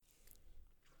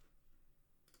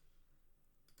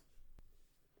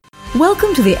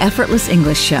Welcome to the Effortless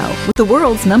English Show with the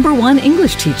world's #1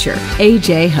 English teacher,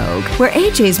 AJ Hogue, where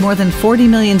AJ's more than 40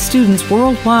 million students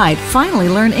worldwide finally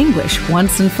learn English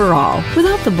once and for all,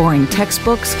 without the boring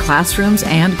textbooks, classrooms,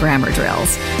 and grammar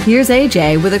drills. Here's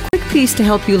AJ with a quick piece to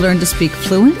help you learn to speak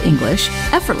fluent English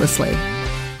effortlessly.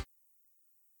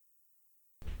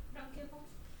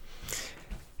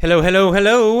 Hello, hello,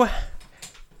 hello.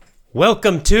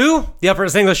 Welcome to the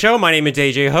Effortless English Show. My name is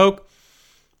AJ Hogue.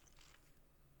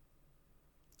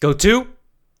 Go to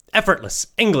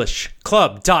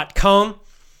effortlessenglishclub.com.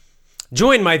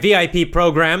 Join my VIP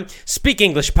program. Speak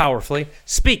English powerfully.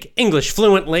 Speak English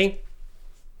fluently.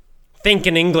 Think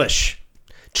in English.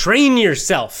 Train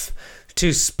yourself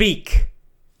to speak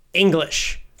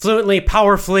English fluently,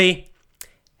 powerfully,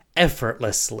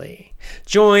 effortlessly.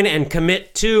 Join and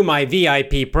commit to my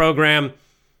VIP program.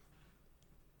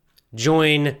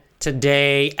 Join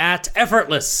today at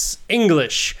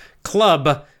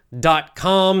effortlessenglishclub.com.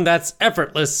 That's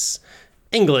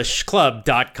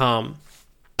effortlessenglishclub.com.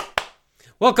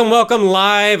 Welcome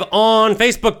live on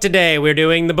Facebook today. We're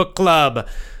doing the book club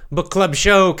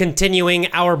show,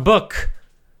 continuing our book.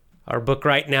 Our book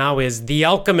right now is The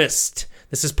Alchemist.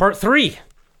 This is part 3.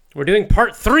 We're doing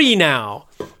part 3 now.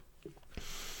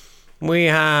 We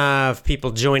have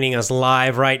people joining us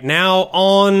live right now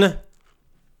on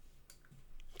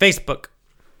Facebook.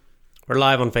 We're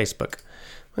live on Facebook.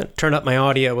 I'm going to turn up my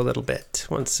audio a little bit.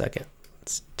 1 second.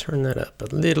 Let's turn that up a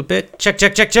little bit. Check.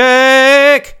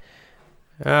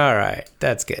 All right.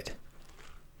 That's good.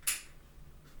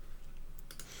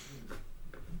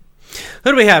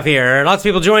 Who do we have here? Lots of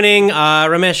people joining.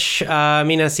 Ramesh,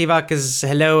 Mina Sivak is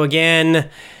hello again.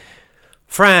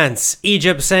 France,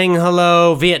 Egypt saying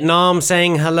hello. Vietnam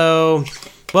saying hello.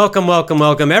 Welcome,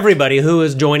 everybody who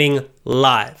is joining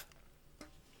live.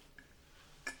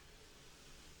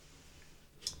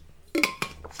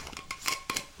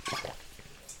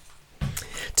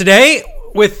 Today,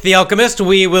 with The Alchemist,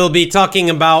 we will be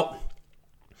talking about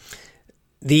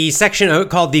the section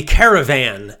called the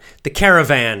caravan. A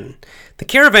caravan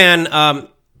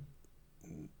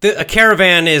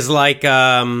is like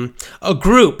a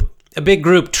big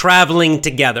group traveling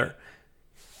together,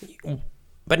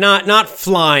 but not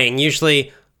flying,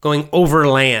 usually going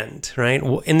overland, right?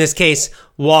 In this case,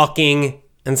 walking,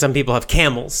 and some people have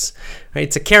camels, right?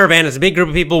 It's a caravan. It's a big group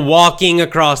of people walking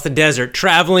across the desert,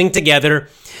 traveling together,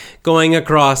 going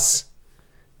across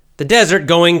the desert,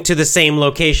 going to the same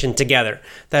location together.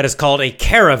 That is called a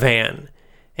caravan.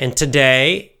 And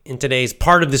today, in today's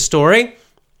part of the story,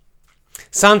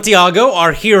 Santiago,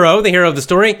 our hero, the hero of the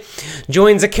story,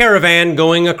 joins a caravan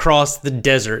going across the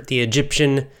desert, the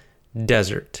Egyptian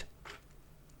desert.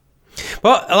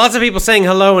 Well, lots of people saying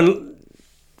hello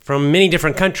from many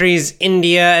different countries,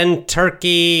 India and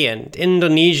Turkey and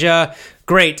Indonesia.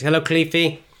 Great. Hello,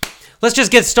 Khalifi. Let's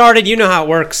just get started. You know how it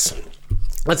works.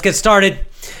 Let's get started.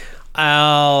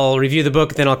 I'll review the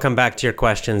book, then I'll come back to your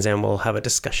questions and we'll have a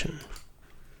discussion.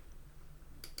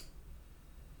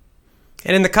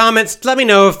 And in the comments, let me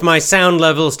know if my sound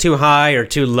level is too high or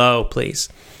too low, please.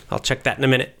 I'll check that in a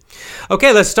minute.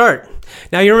 Okay, let's start.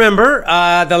 Now, you remember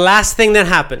the last thing that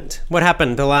happened. What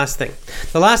happened? The last thing.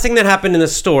 The last thing that happened in the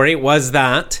story was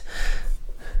that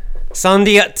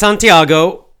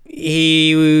Santiago,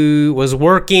 he was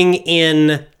working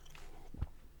in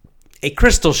a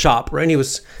crystal shop, right? He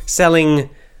was selling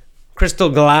crystal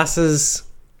glasses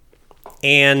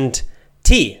and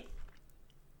tea.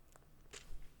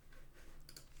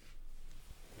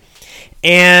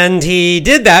 And he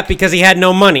did that because he had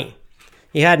no money.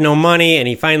 He had no money, and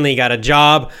he finally got a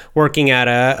job working at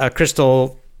a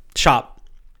crystal shop.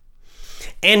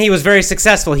 And he was very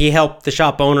successful. He helped the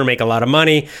shop owner make a lot of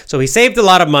money. So he saved a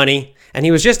lot of money, and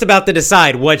he was just about to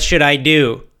decide, what should I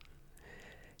do?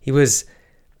 He was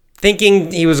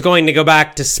thinking he was going to go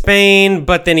back to Spain,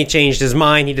 but then he changed his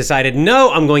mind. He decided,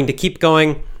 no, I'm going to keep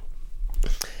going.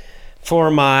 For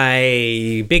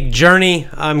my big journey,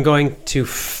 I'm going to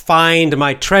find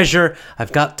my treasure.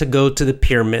 I've got to go to the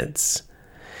pyramids.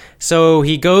 So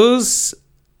he goes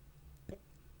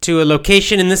to a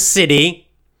location in the city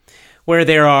where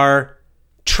there are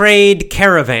trade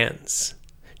caravans.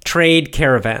 So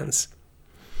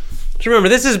remember,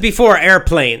 this is before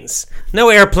airplanes. No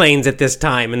airplanes at this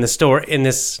time in this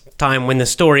time when the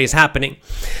story is happening.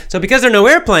 So because there are no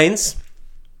airplanes,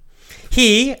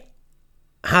 he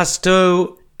has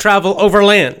to travel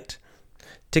overland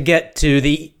to get to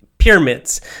the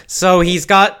pyramids. So he's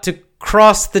got to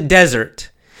cross the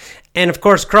desert. And of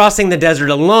course, crossing the desert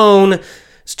alone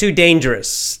is too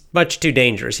dangerous, much too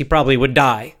dangerous. He probably would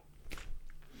die.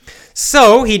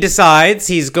 So he decides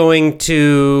he's going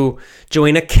to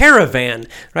join a caravan.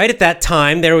 Right at that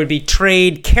time, there would be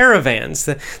trade caravans,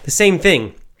 the same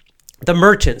thing. The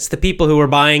merchants, the people who were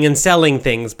buying and selling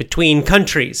things between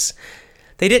countries.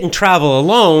 They didn't travel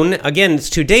alone. Again, it's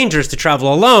too dangerous to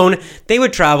travel alone. They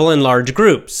would travel in large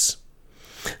groups.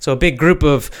 So a big group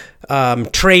of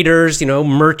traders,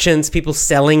 merchants, people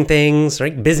selling things,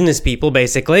 right? Business people,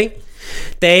 basically.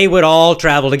 They would all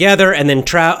travel together, and then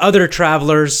other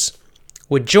travelers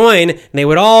would join, and they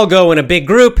would all go in a big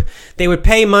group. They would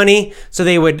pay money, so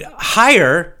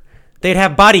they'd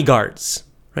have bodyguards,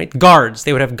 right? Guards.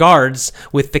 They would have guards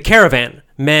with the caravan,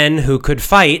 men who could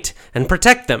fight and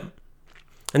protect them.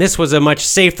 And this was a much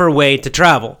safer way to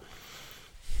travel.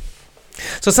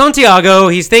 So Santiago,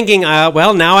 he's thinking,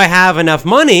 well, now I have enough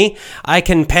money, I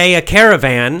can pay a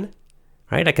caravan,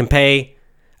 right? I can pay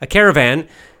a caravan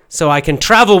so I can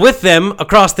travel with them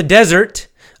across the desert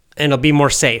and it'll be more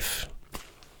safe.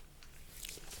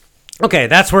 Okay,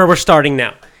 that's where we're starting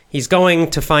now. He's going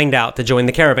to find out to join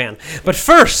the caravan. But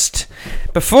first,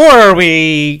 before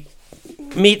we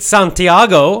meet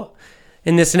Santiago,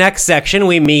 in this next section,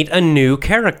 we meet a new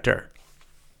character.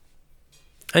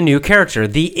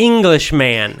 The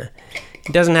Englishman.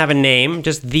 He doesn't have a name,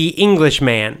 just the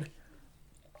Englishman.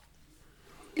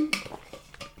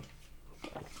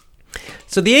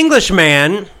 So the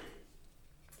Englishman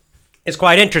is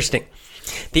quite interesting.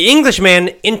 The Englishman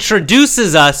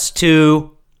introduces us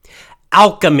to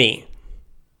alchemy.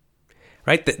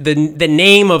 Right? The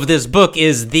name of this book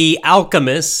is The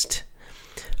Alchemist.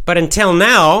 But until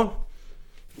now,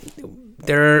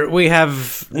 we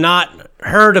have not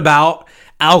heard about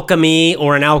alchemy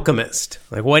or an alchemist.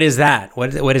 Like, what is that?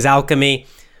 What is alchemy?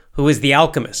 Who is the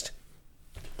alchemist?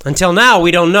 Until now,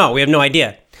 we don't know. We have no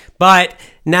idea. But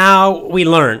now we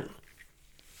learn.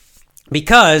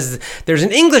 Because there's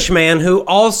an Englishman who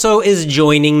also is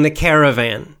joining the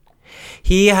caravan.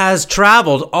 He has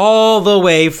traveled all the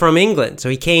way from England. So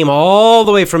he came all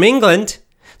the way from England.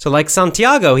 So like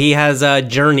Santiago, he has a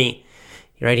journey.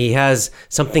 Right? He has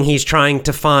something he's trying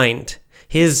to find.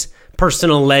 His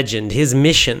personal legend, his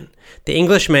mission. The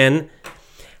Englishman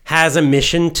has a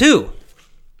mission too.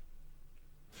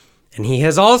 And he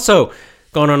has also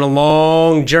gone on a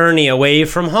long journey away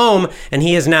from home, and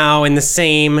he is now in the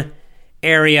same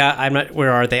area.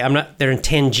 Where are they? They're in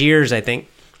Tangiers, I think.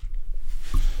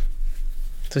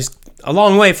 So he's a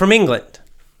long way from England.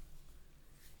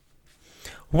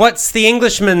 What's the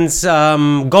Englishman's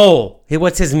goal?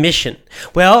 What's his mission?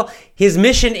 Well, his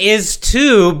mission is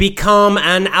to become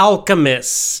an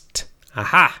alchemist.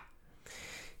 Aha.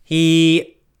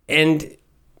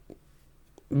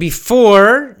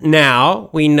 Before now,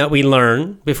 he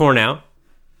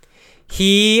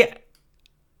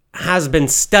has been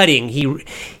studying.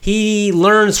 He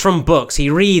learns from books. He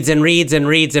reads and reads and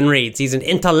reads and reads. He's an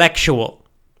intellectual.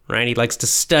 Right? He likes to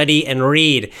study and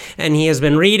read. And he has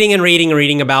been reading and reading and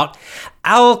reading about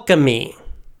alchemy.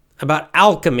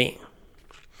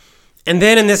 And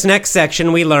then in this next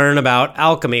section, we learn about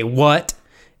alchemy. What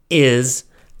is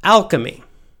alchemy?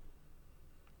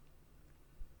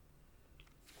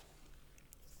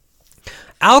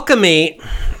 Alchemy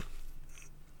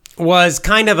was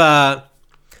kind of a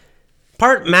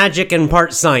part magic and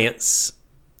part science.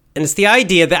 And it's the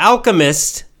idea that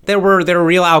alchemists, there were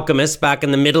real alchemists back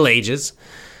in the Middle Ages.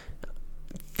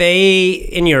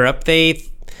 In Europe, they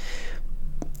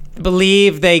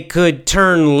believed they could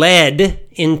turn lead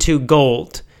into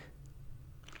gold.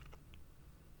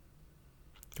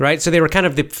 Right? So they were kind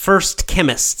of the first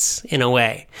chemists in a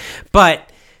way.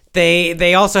 But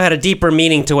they also had a deeper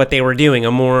meaning to what they were doing,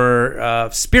 a more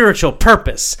spiritual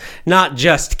purpose, not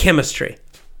just chemistry.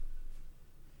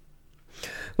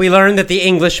 We learned that the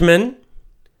Englishman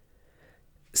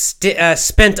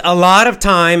spent a lot of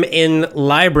time in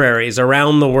libraries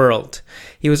around the world.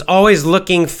 He was always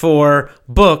looking for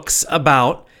books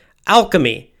about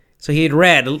alchemy. So he had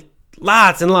read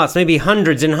lots and lots, maybe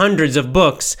hundreds and hundreds of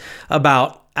books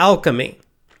about alchemy.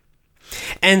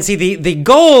 And see, the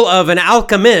goal of an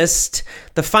alchemist,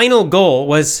 the final goal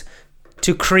was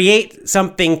to create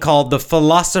something called the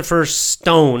Philosopher's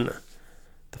Stone.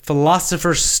 The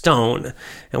Philosopher's Stone.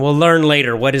 And we'll learn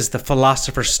later what is the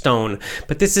Philosopher's Stone.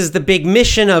 But this is the big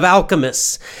mission of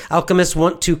alchemists. Alchemists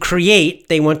want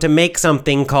to make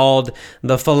something called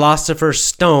the Philosopher's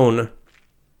Stone.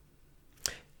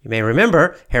 You may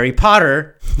remember Harry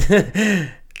Potter.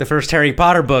 The first Harry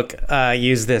Potter book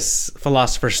used this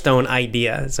Philosopher's Stone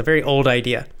idea. It's a very old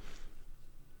idea.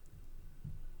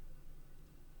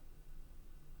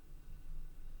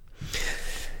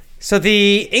 So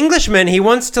the Englishman, he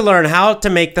wants to learn how to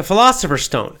make the Philosopher's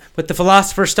Stone. With the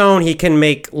Philosopher's Stone, he can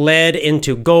make lead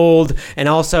into gold, and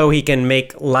also he can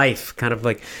make life, kind of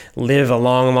like live a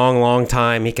long, long, long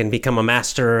time. He can become a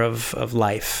master of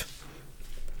life.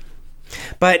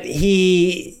 But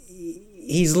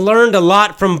he's learned a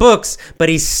lot from books, but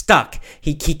he's stuck.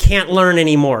 He can't learn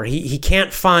anymore. He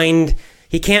can't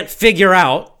figure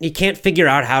out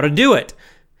how to do it.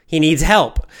 He needs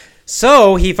help.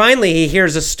 So he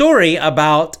hears a story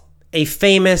about a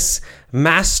famous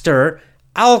master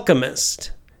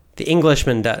alchemist. The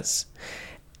Englishman does.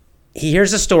 He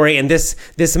hears a story, and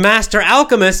this master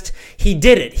alchemist, he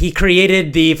did it. He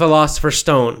created the Philosopher's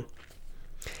Stone.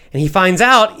 And he finds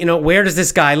out, where does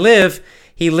this guy live?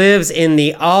 He lives in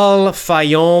the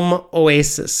Al-Fayoum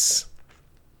Oasis.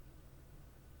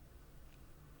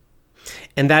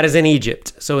 And that is in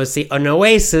Egypt. So it's an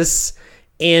oasis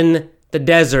in the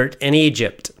desert in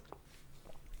Egypt.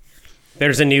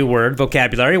 There's a new word,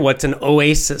 vocabulary. What's an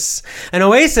oasis? An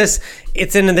oasis,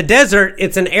 it's in the desert.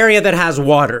 It's an area that has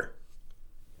water.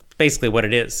 It's basically what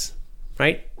it is,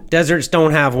 right? Deserts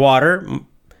don't have water,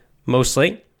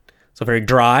 mostly. So very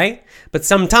dry. But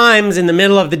sometimes in the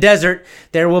middle of the desert,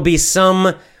 there will be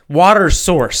some water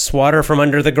source, water from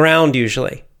under the ground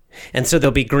usually. And so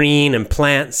there'll be green and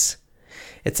plants.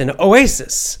 It's an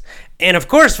oasis. And of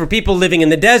course, for people living in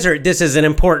the desert, this is an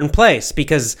important place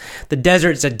because the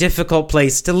desert's a difficult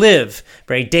place to live.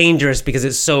 Very dangerous because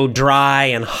it's so dry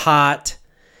and hot,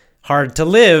 hard to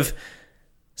live.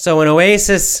 So an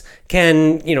oasis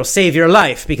can, save your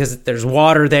life because there's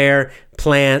water there,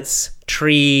 plants,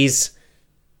 trees,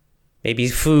 maybe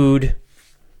food.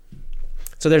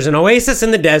 So there's an oasis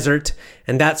in the desert,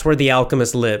 and that's where the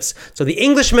alchemist lives. So the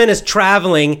Englishman is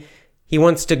traveling. He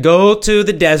wants to go to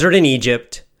the desert in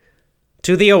Egypt,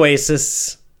 to the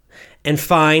oasis, and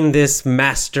find this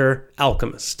master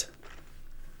alchemist.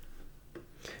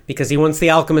 Because he wants the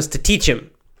alchemist to teach him.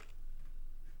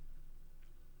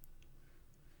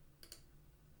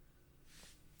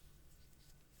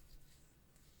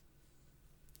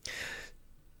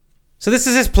 So this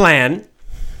is his plan.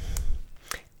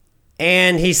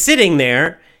 And he's sitting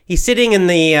there. He's sitting in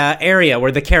the area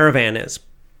where the caravan is.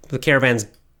 The caravan's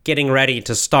getting ready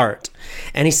to start.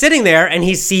 And he's sitting there and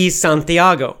he sees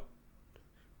Santiago.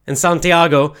 And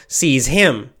Santiago sees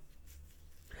him.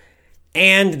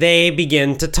 And they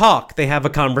begin to talk. They have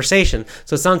a conversation.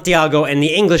 So Santiago and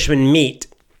the Englishman meet.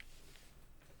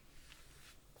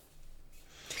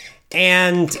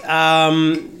 And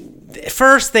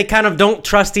first they kind of don't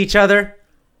trust each other.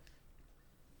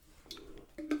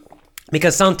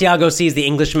 Because Santiago sees the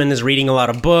Englishman is reading a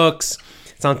lot of books.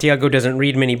 Santiago doesn't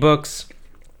read many books.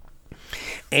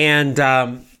 And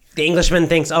the Englishman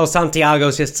thinks,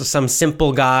 Santiago's just some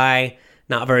simple guy,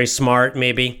 not very smart,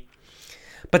 maybe.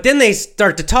 But then they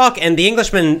start to talk, and the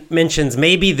Englishman mentions,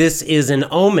 maybe this is an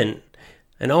omen.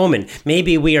 An omen.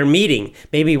 Maybe we are meeting.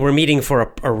 Maybe we're meeting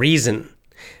for a reason.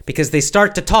 Because they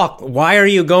start to talk. Why are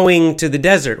you going to the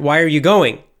desert? Why are you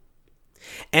going?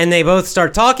 And they both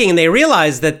start talking, and they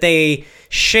realize that they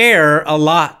share a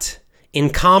lot in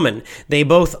common. They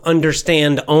both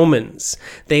understand omens.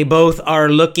 They both are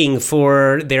looking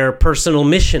for their personal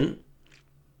mission.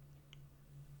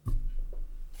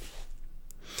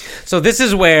 So this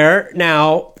is where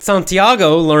now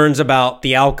Santiago learns about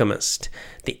the alchemist.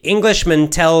 The Englishman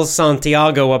tells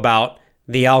Santiago about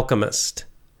the alchemist.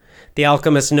 The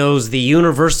alchemist knows the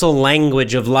universal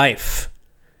language of life.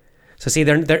 So see,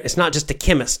 it's not just a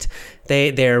chemist.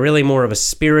 They're really more of a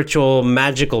spiritual,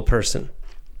 magical person.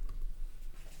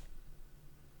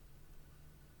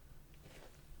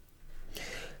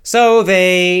 So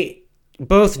they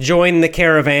both join the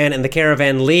caravan, and the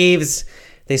caravan leaves.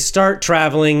 They start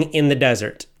traveling in the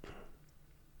desert.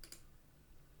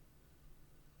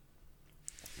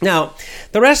 Now,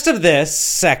 the rest of this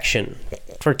section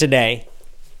for today,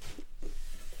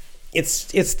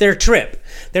 it's their trip.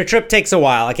 Their trip takes a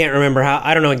while. I can't remember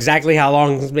I don't know exactly how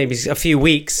long, maybe a few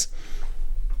weeks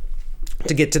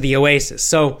to get to the oasis.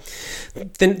 So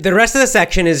the rest of the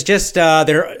section is just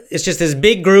it's just this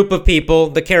big group of people,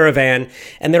 the caravan,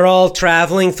 and they're all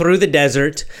traveling through the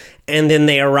desert, and then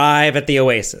they arrive at the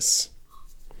oasis.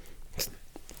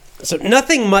 So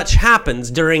nothing much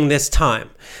happens during this time.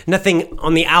 Nothing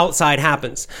on the outside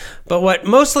happens. But what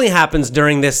mostly happens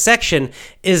during this section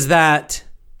is that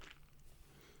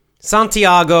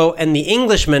Santiago and the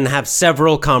Englishman have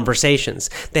several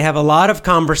conversations. They have a lot of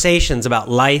conversations about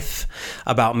life,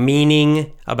 about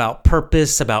meaning, about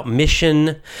purpose, about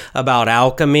mission, about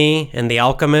alchemy and the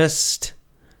alchemist,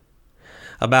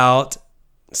 about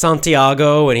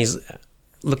Santiago and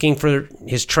looking for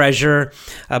his treasure,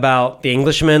 about the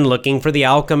Englishman looking for the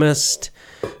alchemist.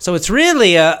 So it's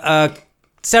really a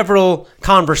several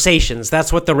conversations.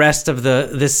 That's what the rest of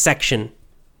this section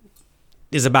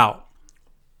is about.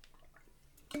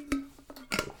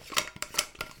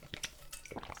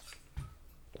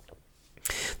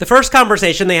 The first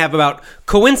conversation they have about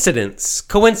coincidence.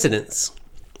 Coincidence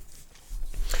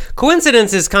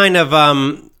is kind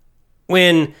of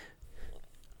when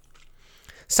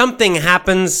something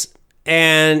happens,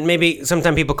 and maybe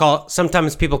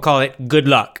sometimes people call it good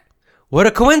luck. What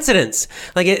a coincidence!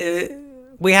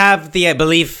 We have the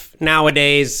belief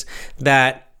nowadays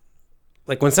that,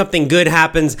 like, when something good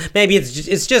happens, maybe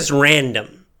it's just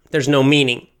random. There's no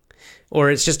meaning,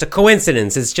 or it's just a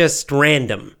coincidence. It's just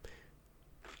random.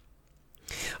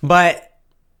 But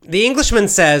the Englishman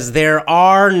says there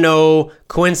are no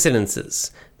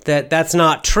coincidences. That's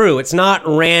not true. It's not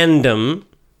random.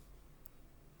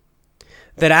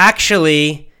 That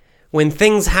actually, when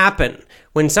things happen,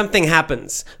 when something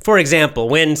happens, for example,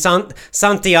 when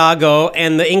Santiago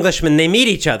and the Englishman, they meet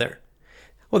each other.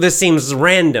 Well, this seems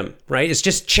random, right? It's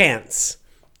just chance.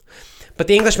 But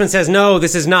the Englishman says, no,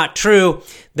 this is not true,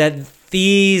 that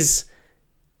these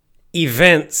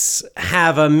events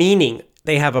have a meaning.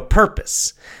 They have a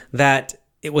purpose, that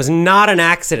it was not an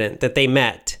accident that they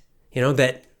met.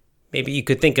 That maybe you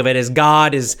could think of it as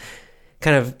God is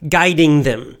kind of guiding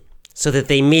them so that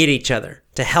they meet each other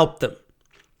to help them.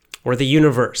 Or the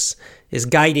universe is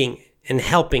guiding and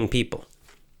helping people.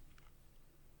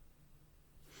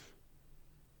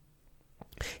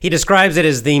 He describes it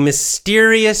as the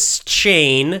mysterious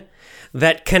chain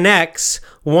that connects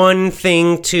one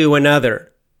thing to another.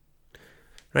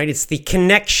 Right? It's the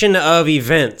connection of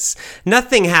events.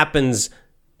 Nothing happens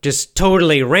just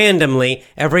totally randomly.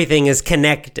 Everything is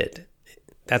connected.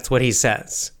 That's what he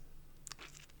says.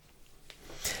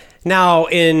 Now,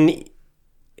 in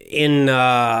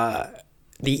the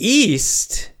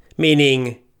East,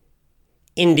 meaning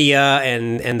India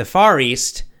and the Far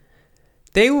East,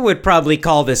 they would probably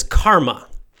call this karma.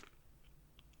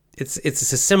 It's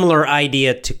a similar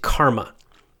idea to karma.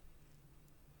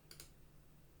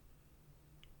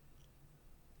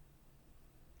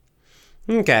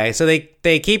 Okay, so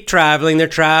they keep traveling. They're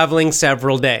traveling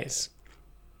several days.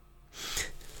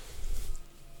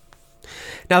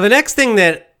 Now, the next thing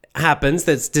that happens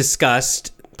that's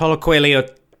discussed, Paulo Coelho,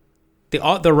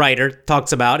 the writer,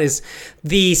 talks about is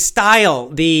the style,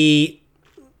 the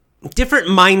different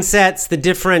mindsets, the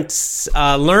different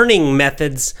learning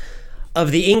methods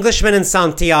of the Englishman and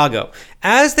Santiago.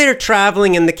 As they're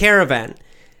traveling in the caravan,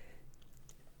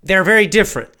 they're very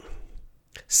different.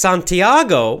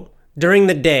 Santiago, during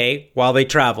the day, while they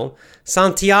travel,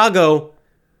 Santiago,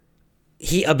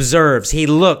 he observes, he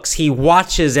looks, he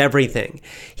watches everything.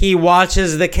 He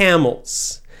watches the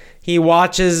camels. He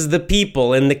watches the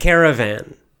people in the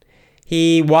caravan.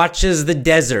 He watches the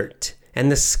desert and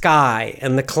the sky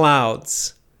and the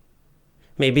clouds.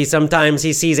 Maybe sometimes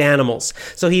he sees animals.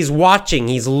 So he's watching,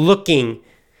 he's looking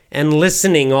and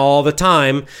listening all the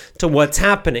time to what's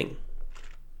happening.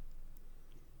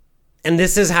 And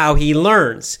this is how he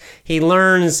learns. He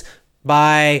learns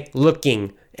by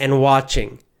looking and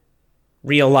watching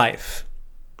real life.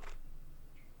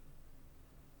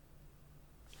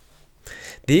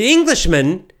 The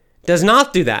Englishman does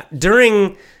not do that.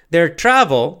 During their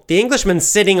travel, the Englishman's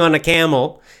sitting on a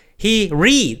camel. He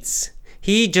reads.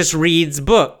 He just reads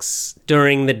books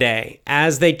during the day.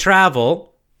 As they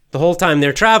travel, the whole time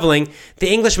they're traveling,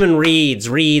 the Englishman reads.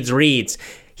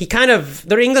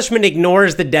 The Englishman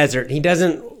ignores the desert. He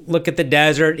doesn't look at the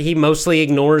desert. He mostly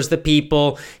ignores the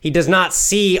people. He does not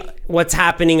see what's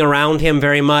happening around him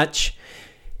very much.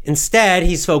 Instead,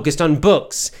 he's focused on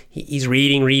books. He's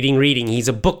reading. He's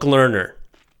a book learner.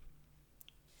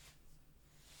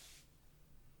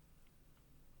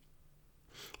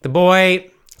 The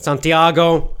boy,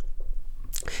 Santiago,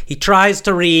 he tries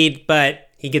to read, but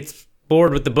he gets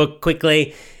bored with the book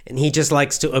quickly, and he just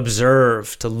likes to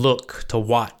observe, to look, to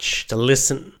watch, to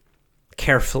listen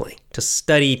carefully, to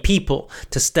study people,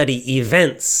 to study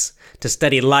events, to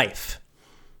study life.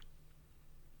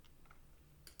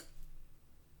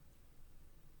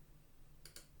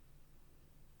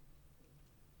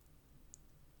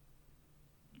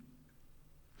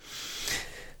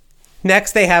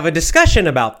 Next, they have a discussion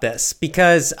about this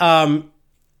because the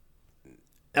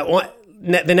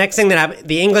next thing that happened,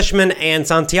 the Englishman and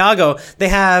Santiago, they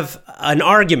have an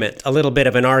argument, a little bit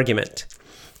of an argument.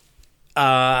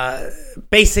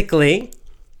 Basically,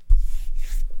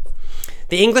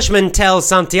 the Englishman tells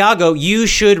Santiago, you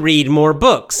should read more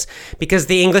books, because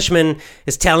the Englishman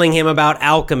is telling him about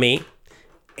alchemy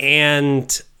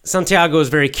and Santiago is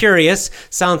very curious.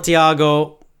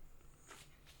 Santiago,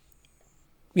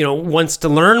 wants to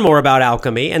learn more about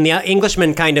alchemy, and the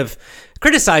Englishman kind of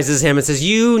criticizes him and says,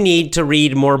 you need to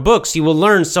read more books. You will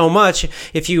learn so much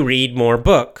if you read more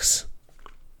books.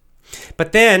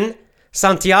 But then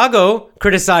Santiago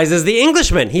criticizes the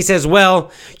Englishman. He says,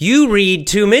 well, you read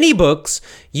too many books.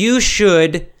 You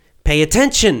should pay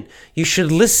attention. You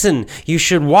should listen. You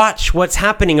should watch what's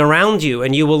happening around you,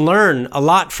 and you will learn a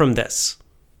lot from this.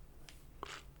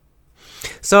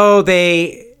 So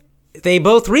they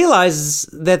both realize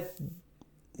that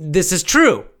this is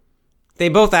true. They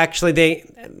both actually,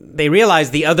 they realize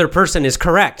the other person is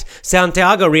correct.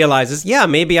 Santiago realizes, yeah,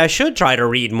 maybe I should try to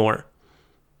read more.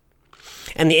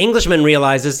 And the Englishman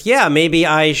realizes, yeah, maybe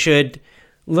I should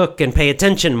look and pay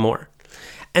attention more.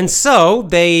 And so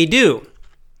they do.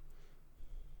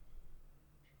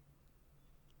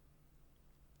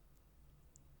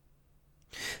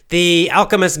 The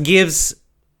alchemist gives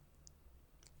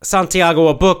Santiago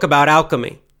a book about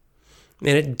alchemy,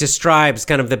 and it describes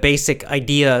kind of the basic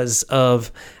ideas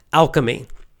of alchemy.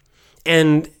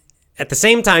 And at the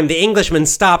same time, the Englishman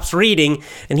stops reading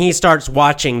and he starts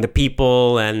watching the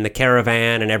people and the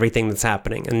caravan and everything that's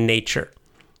happening in nature.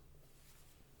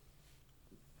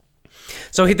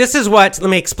 So this is let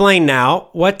me explain now,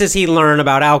 what does he learn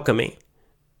about alchemy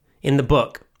in the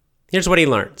book? Here's what he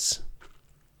learns.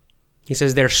 He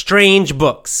says they're strange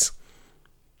books.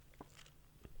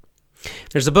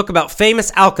 There's a book about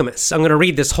famous alchemists. I'm going to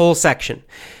read this whole section.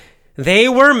 They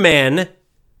were men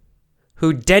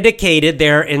who dedicated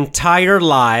their entire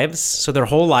lives, so their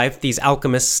whole life, these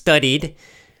alchemists studied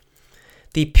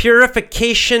the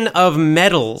purification of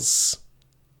metals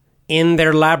in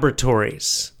their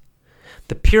laboratories.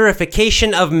 The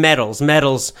purification of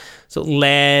metals, so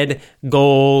lead,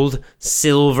 gold,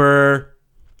 silver,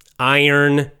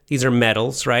 iron, these are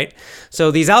metals, right?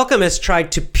 So these alchemists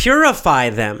tried to purify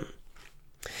them.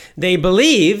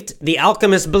 The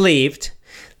alchemists believed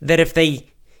that if they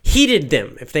heated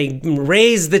them, if they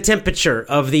raised the temperature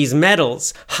of these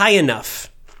metals high enough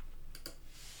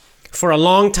for a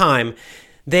long time,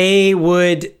 they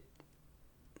would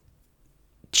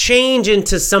change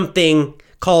into something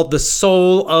called the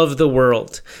soul of the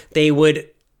world. They would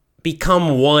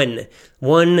become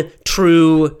one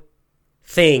true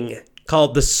thing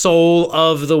called the soul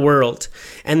of the world.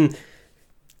 And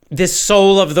this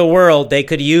soul of the world, they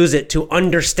could use it to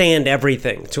understand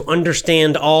everything, to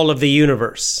understand all of the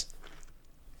universe.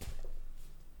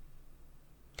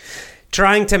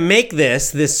 Trying to make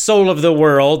this soul of the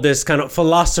world, this kind of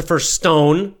philosopher's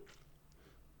stone,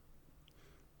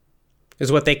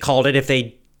 is what they called it. If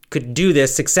they could do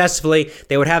this successfully,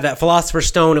 they would have that philosopher's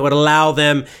stone. It would allow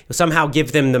them, it would somehow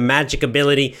give them the magic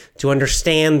ability to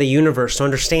understand the universe, to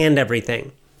understand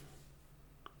everything.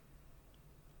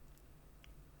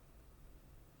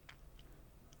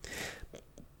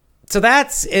 So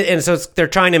they're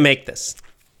trying to make this.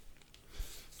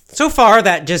 So far,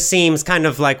 that just seems kind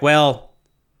of like, well,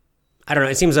 I don't know,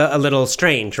 it seems a little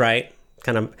strange, right?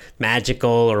 Kind of magical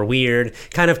or weird,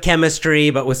 kind of chemistry,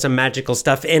 but with some magical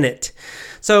stuff in it.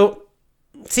 So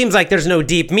it seems like there's no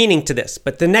deep meaning to this.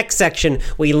 But the next section,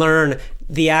 we learn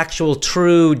the actual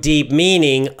true deep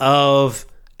meaning of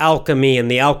alchemy and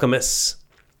the alchemists.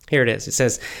 Here it is. It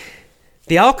says,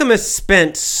 the alchemists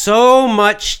spent so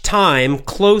much time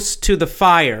close to the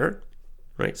fire,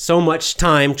 right? So much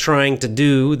time trying to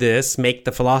do this, make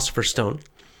the philosopher's stone,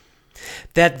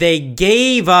 that they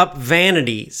gave up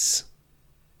vanities.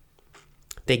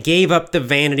 They gave up the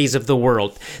vanities of the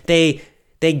world. They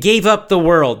gave up the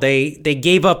world. They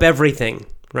gave up everything,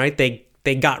 right?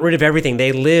 They got rid of everything.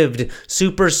 They lived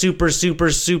super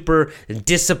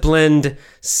disciplined,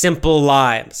 simple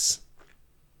lives.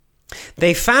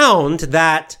 They found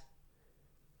that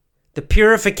the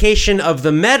purification of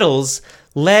the metals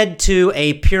led to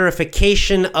a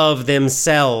purification of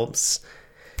themselves.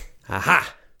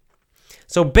 Aha!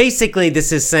 So basically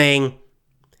this is saying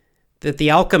that the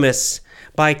alchemists,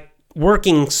 by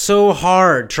working so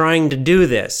hard trying to do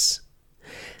this,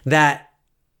 that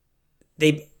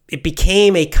it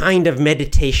became a kind of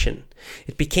meditation.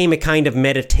 It became a kind of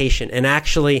meditation. And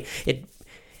actually,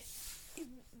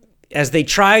 as they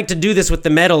tried to do this with the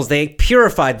metals, they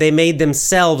purified, they made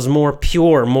themselves more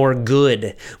pure, more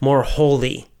good, more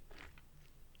holy,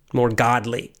 more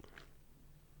godly.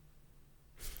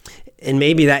 And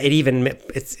maybe that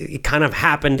it kind of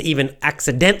happened even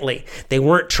accidentally. They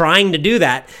weren't trying to do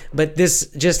that, but this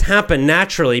just happened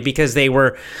naturally because they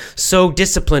were so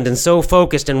disciplined and so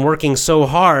focused and working so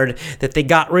hard that they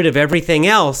got rid of everything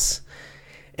else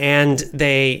and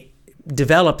they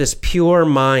developed this pure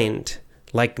mind,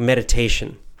 like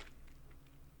meditation.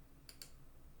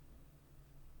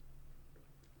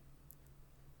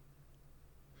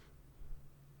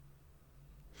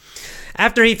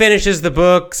 After he finishes the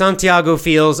book, Santiago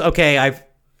feels, okay,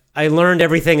 I learned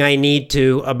everything I need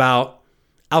to about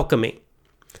alchemy.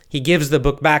 He gives the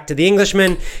book back to the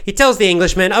Englishman. He tells the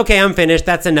Englishman, okay, I'm finished.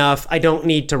 That's enough. I don't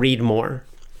need to read more.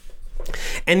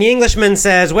 And the Englishman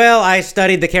says, well, I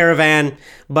studied the caravan,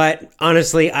 but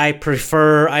honestly, I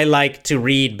like to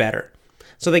read better.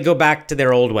 So they go back to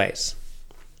their old ways.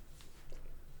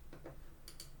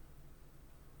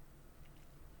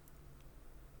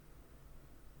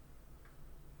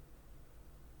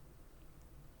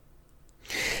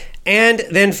 And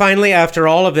then finally, after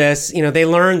all of this, they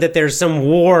learn that there's some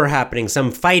war happening,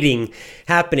 some fighting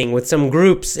happening with some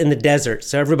groups in the desert.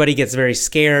 So everybody gets very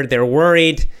scared. They're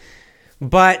worried.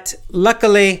 But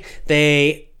luckily,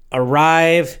 they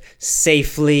arrive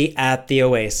safely at the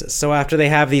oasis. So after they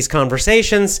have these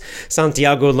conversations,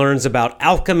 Santiago learns about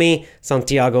alchemy.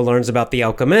 Santiago learns about the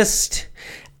alchemist.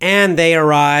 And they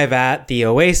arrive at the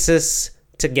oasis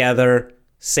together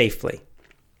safely.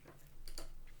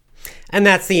 And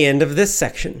that's the end of this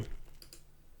section.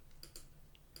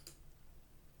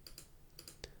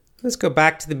 Let's go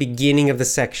back to the beginning of the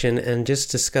section and just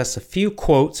discuss a few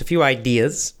quotes, a few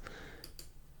ideas.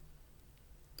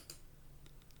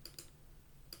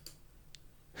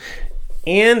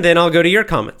 And then I'll go to your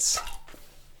comments.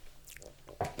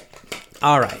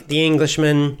 All right, the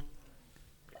Englishman.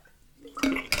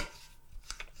 The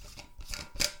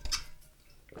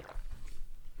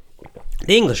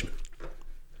Englishman.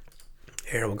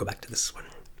 Here, we'll go back to this one.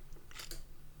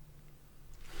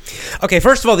 Okay,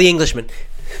 first of all, the Englishman.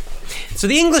 So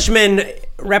the Englishman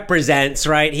represents,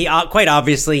 right, quite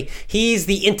obviously, he's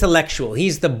the intellectual.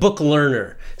 He's the book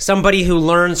learner, somebody who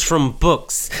learns from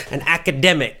books, an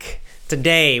academic.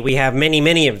 Today, we have many,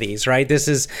 many of these, right?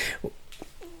 He's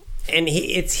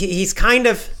kind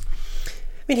of,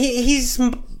 he's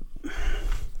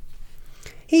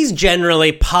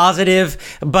generally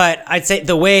positive, but I'd say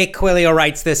the way Coelho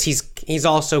writes this, he's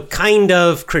also kind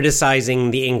of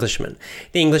criticizing the Englishman.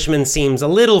 The Englishman seems a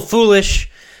little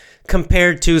foolish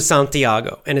compared to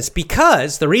Santiago. And it's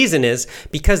the reason is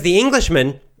because the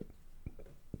Englishman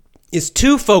is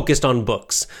too focused on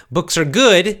books. Books are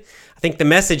good. I think the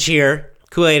message here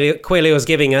Coelho is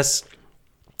giving us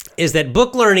is that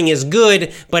book learning is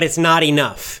good, but it's not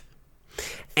enough.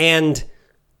 And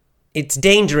it's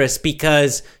dangerous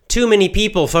because too many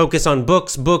people focus on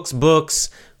books,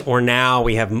 or now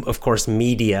we have, of course,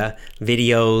 media,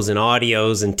 videos and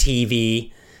audios and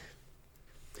TV.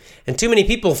 And too many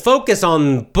people focus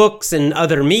on books and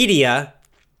other media,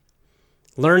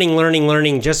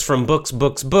 learning just from books.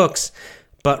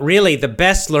 But really, the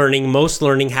best learning, most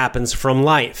learning happens from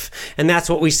life. And that's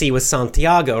what we see with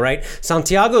Santiago, right?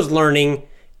 Santiago's learning,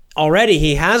 already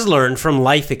he has learned from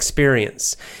life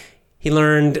experience. He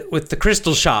learned with the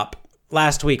crystal shop.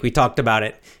 Last week we talked about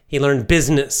it. He learned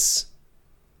business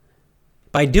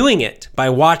by doing it, by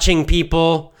watching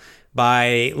people,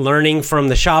 by learning from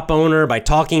the shop owner, by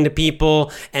talking to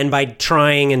people, and by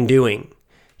trying and doing.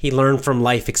 He learned from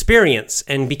life experience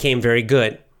and became very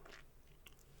good.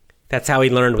 That's how he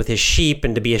learned with his sheep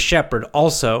and to be a shepherd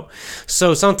also.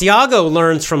 So Santiago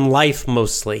learns from life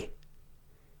mostly.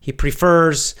 He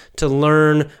prefers to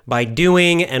learn by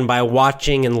doing and by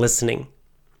watching and listening.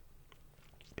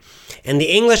 And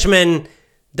the Englishman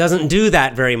doesn't do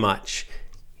that very much.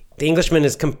 The Englishman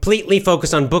is completely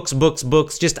focused on books,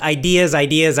 just ideas,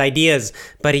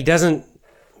 but he doesn't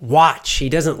watch, he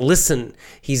doesn't listen.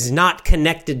 He's not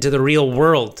connected to the real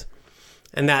world.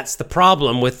 And that's the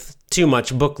problem with too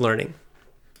much book learning.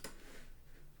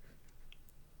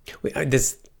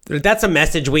 That's a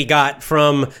message we got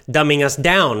from dumbing us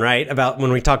down, right? About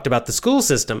when we talked about the school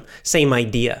system. Same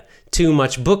idea. Too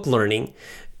much book learning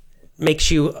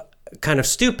makes you kind of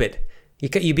stupid.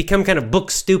 You become kind of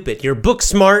book stupid. You're book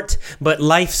smart, but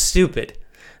life stupid.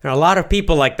 There are a lot of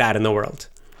people like that in the world.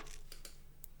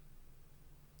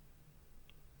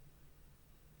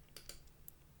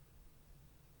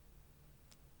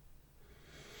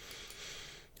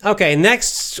 Okay,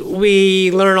 next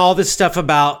we learn all this stuff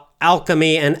about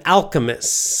alchemy and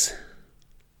alchemists.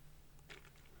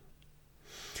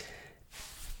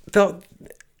 The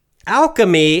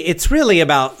alchemy, this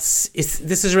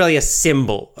is really a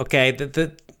symbol, okay?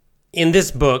 In this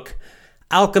book,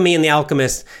 alchemy and the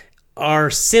alchemist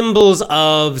are symbols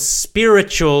of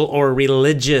spiritual or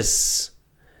religious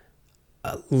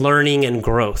learning and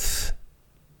growth.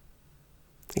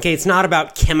 Okay, it's not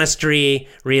about chemistry,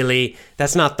 really.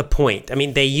 That's not the point. I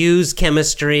mean, they use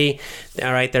chemistry.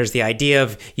 All right, there's the idea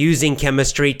of using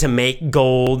chemistry to make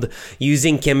gold,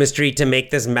 using chemistry to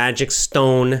make this magic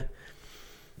stone.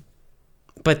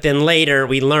 But then later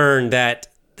we learn that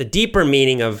the deeper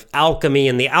meaning of alchemy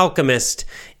and the alchemist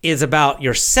is about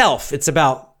yourself. It's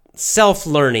about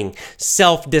self-learning,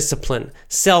 self-discipline,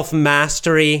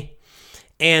 self-mastery,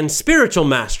 and spiritual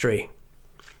mastery.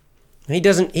 He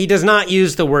does not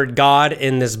use the word God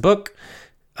in this book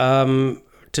to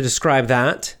describe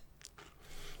that,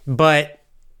 but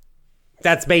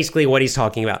that's basically what he's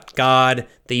talking about. God,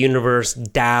 the universe,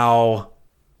 Tao,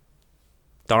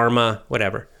 Dharma,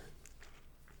 whatever.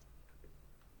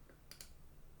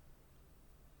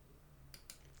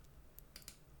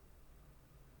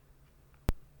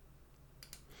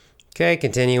 Okay,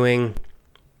 continuing.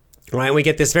 Right, we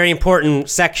get this very important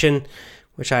section,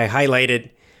 which I highlighted,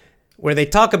 where they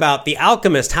talk about the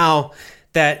alchemist, how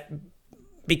that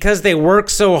because they work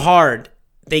so hard,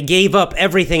 they gave up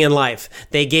everything in life.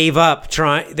 They gave up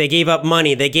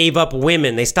money, they gave up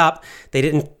women. They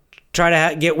didn't try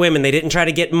to get women, they didn't try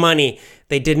to get money.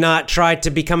 They did not try to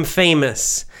become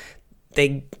famous.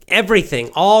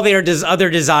 Everything, all their other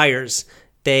desires,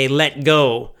 they let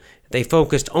go. They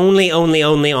focused only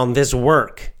on this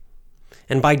work.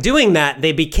 And by doing that,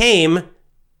 they became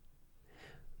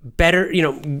better,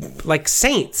 like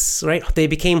saints, right? They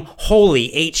became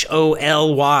holy,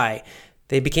 Holy.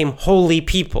 They became holy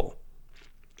people.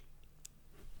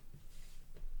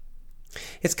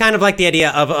 It's kind of like the idea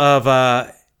of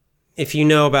if you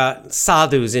know about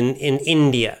sadhus in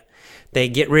India, they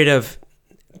get rid of,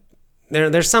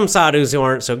 there's some sadhus who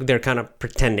aren't, so they're kind of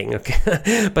pretending,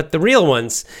 okay? But the real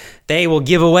ones, they will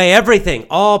give away everything,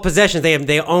 all possessions.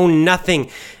 They own nothing,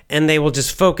 and they will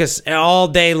just focus all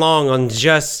day long on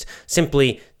just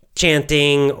simply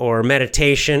chanting or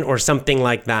meditation or something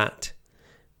like that.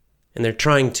 And they're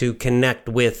trying to connect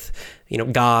with,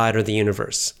 God or the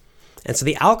universe. And so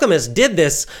the alchemists did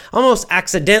this almost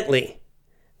accidentally.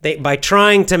 By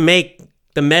trying to make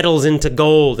the metals into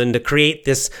gold and to create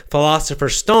this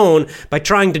philosopher's stone, by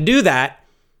trying to do that,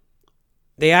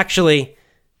 they actually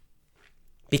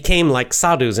became like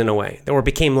sadhus in a way, or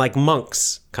became like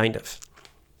monks, kind of.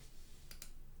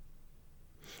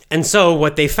 And so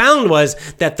what they found was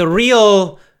that the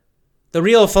real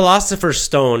philosopher's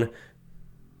stone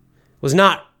was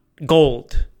not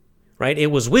gold, right?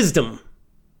 It was wisdom.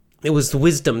 It was the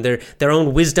wisdom, their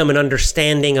own wisdom and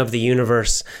understanding of the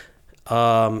universe,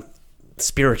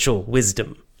 spiritual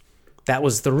wisdom. That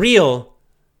was the real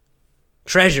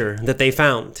treasure that they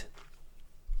found.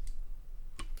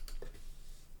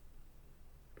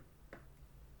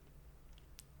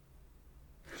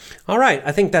 All right,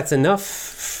 I think that's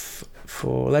enough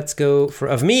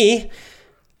of me.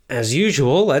 As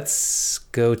usual, let's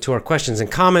go to our questions and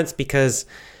comments, because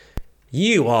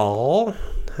you all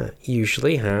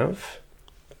usually have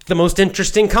the most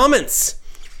interesting comments.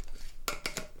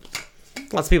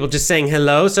 Lots of people just saying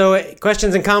hello. So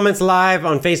questions and comments live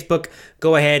on Facebook.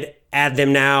 Go ahead, add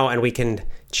them now, and we can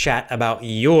chat about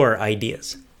your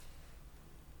ideas.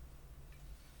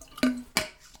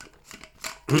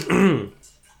 Let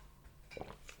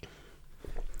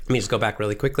me just go back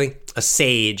really quickly. A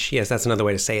sage. Yes, that's another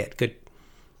way to say it. Good.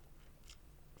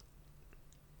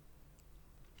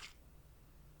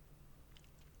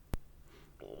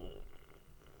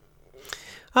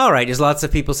 All right, there's lots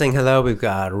of people saying hello. We've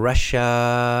got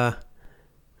Russia,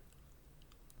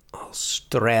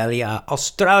 Australia.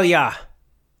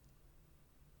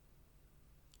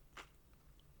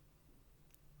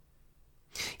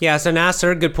 Yeah, so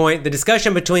Nasser, good point. The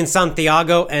discussion between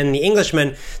Santiago and the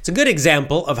Englishman, it's a good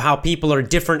example of how people are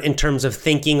different in terms of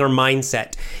thinking or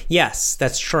mindset. Yes,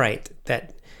 that's right.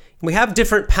 That we have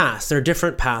different paths. There are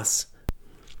different paths.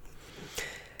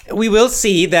 We will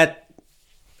see that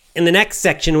in the next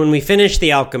section, when we finish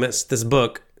The Alchemist, this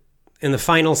book, in the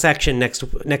final section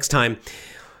next time,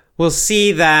 we'll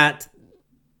see that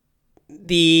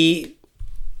the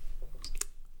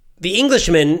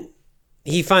Englishman,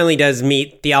 he finally does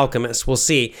meet the alchemist. We'll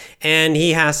see. And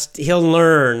he'll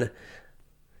learn.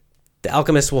 The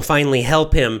alchemist will finally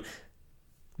help him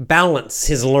balance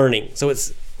his learning.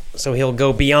 So he'll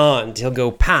go beyond, he'll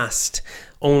go past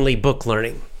only book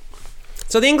learning.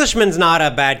 So the Englishman's not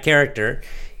a bad character.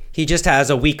 He just has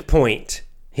a weak point.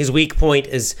 His weak point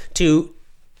is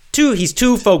he's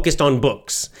too focused on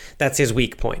books. That's his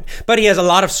weak point. But he has a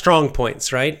lot of strong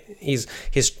points, right?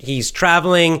 He's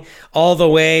traveling all the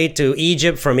way to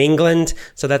Egypt from England.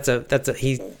 So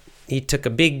he took a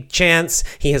big chance.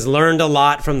 He has learned a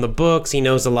lot from the books. He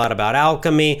knows a lot about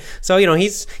alchemy. So, he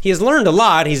has learned a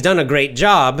lot. He's done a great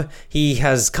job. He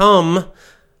has come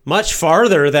much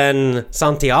farther than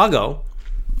Santiago.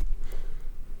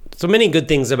 So many good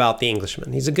things about the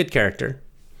Englishman. He's a good character.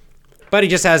 But he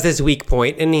just has this weak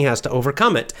point, and he has to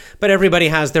overcome it. But everybody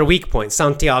has their weak points.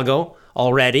 Santiago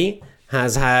already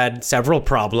has had several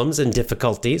problems and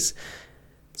difficulties.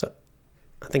 So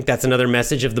I think that's another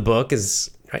message of the book is,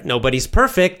 right, nobody's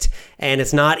perfect, and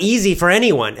it's not easy for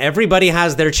anyone. Everybody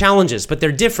has their challenges, but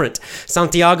they're different.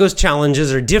 Santiago's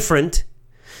challenges are different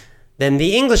than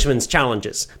the Englishman's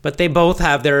challenges, but they both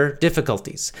have their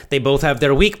difficulties. They both have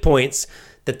their weak points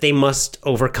that they must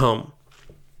overcome.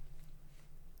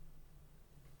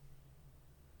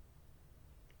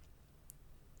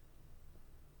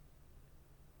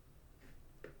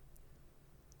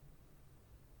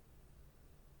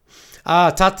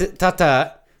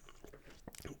 Tata,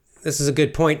 this is a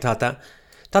good point, Tata.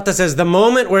 Tata says, the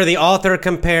moment where the author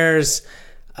compares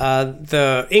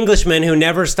the Englishman who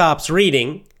never stops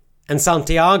reading and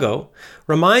Santiago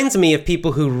reminds me of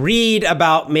people who read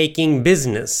about making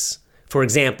business. For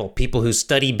example, people who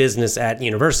study business at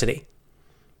university.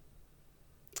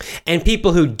 And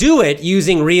people who do it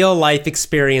using real life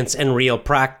experience and real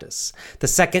practice. The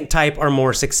second type are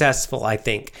more successful, I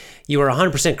think. You are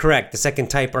 100% correct. The second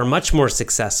type are much more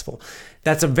successful.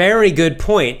 That's a very good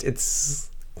point. It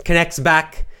connects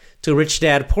back to Rich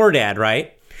Dad, Poor Dad,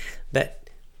 right? That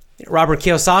Robert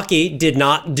Kiyosaki did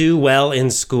not do well in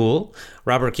school.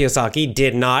 Robert Kiyosaki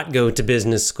did not go to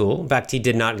business school. In fact, he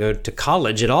did not go to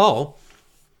college at all.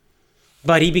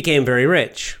 But he became very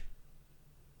rich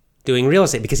doing real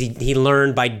estate because he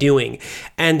learned by doing.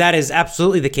 And that is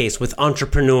absolutely the case with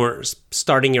entrepreneurs,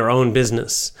 starting your own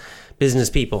business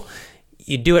people.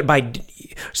 You do it by...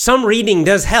 Some reading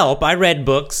does help. I read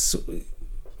books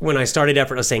when I started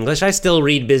Effortless English. I still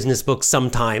read business books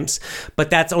sometimes, but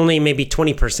that's only maybe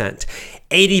 20%.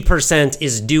 80%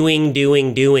 is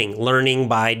doing, learning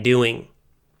by doing.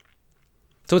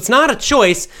 So it's not a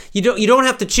choice. You don't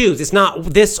have to choose. It's not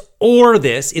this or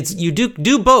this. It's you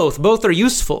do both. Both are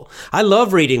useful. I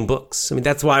love reading books. I mean,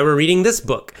 that's why we're reading this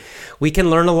book. We can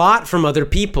learn a lot from other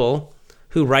people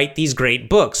who write these great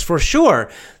books, for sure.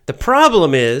 The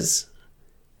problem is,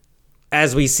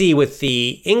 as we see with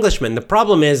the Englishman, the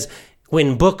problem is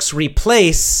when books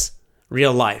replace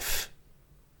real life.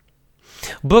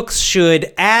 Books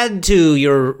should add to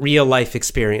your real life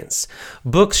experience.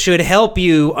 Books should help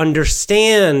you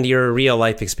understand your real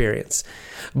life experience.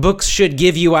 Books should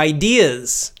give you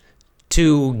ideas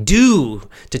to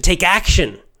take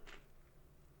action.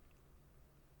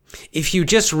 If you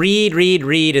just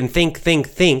read and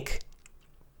think,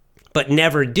 but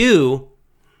never do,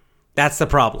 that's the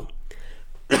problem.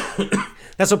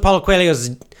 That's what Paulo Coelho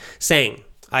is saying,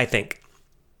 I think.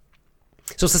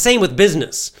 So it's the same with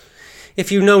business. If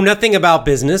you know nothing about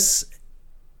business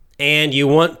and you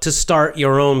want to start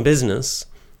your own business,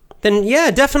 then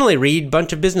yeah, definitely read a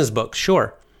bunch of business books,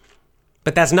 sure.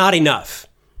 But that's not enough.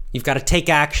 You've got to take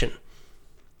action.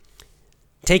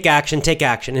 Take action.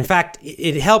 In fact,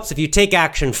 it helps if you take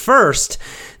action first.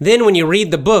 Then when you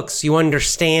read the books, you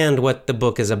understand what the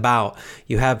book is about.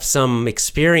 You have some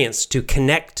experience to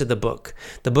connect to the book.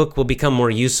 The book will become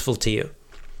more useful to you.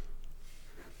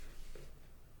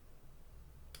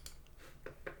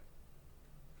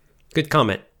 Good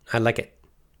comment. I like it.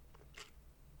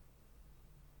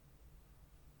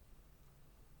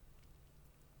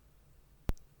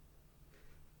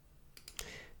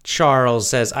 Charles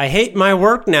says, I hate my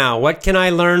work now. What can I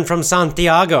learn from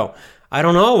Santiago? I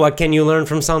don't know. What can you learn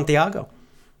from Santiago?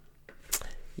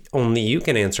 Only you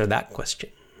can answer that question.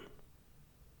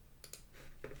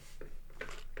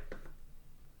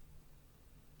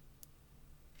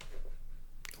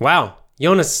 Wow.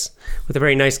 Jonas with a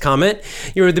very nice comment.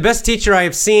 You're the best teacher I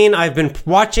have seen. I've been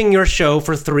watching your show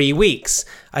for 3 weeks.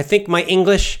 I think my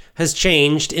English has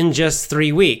changed in just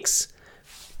 3 weeks.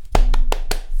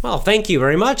 Well, thank you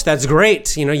very much. That's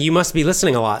great. You must be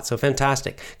listening a lot. So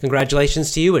fantastic.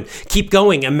 Congratulations to you and keep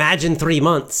going. Imagine 3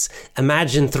 months.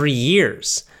 Imagine 3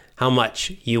 years. How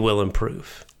much you will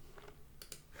improve.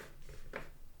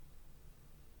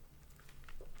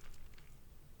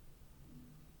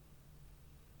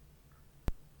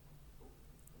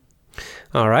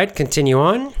 All right, continue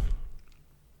on.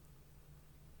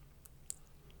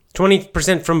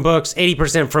 20% from books,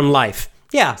 80% from life.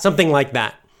 Yeah, something like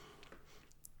that.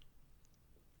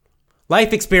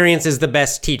 Life experience is the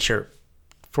best teacher,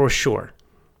 for sure.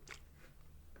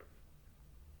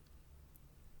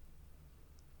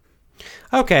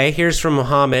 Okay, here's from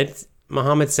Mohammed.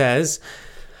 Mohammed says,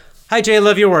 Hi Jay,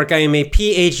 love your work. I am a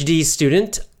PhD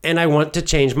student and I want to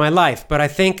change my life, but I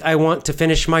think I want to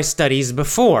finish my studies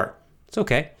before. It's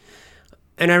okay.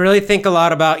 And I really think a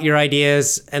lot about your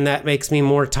ideas, and that makes me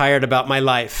more tired about my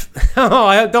life.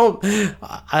 I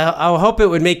hope it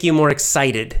would make you more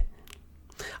excited.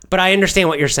 But I understand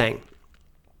what you're saying.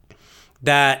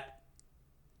 That,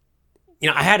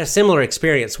 I had a similar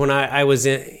experience when I was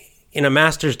in a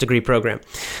master's degree program.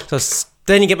 So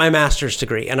then you get my master's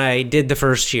degree, and I did the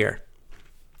first year.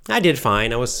 I did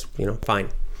fine. I was, fine.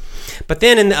 But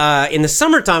then in the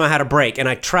summertime, I had a break, and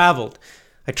I traveled.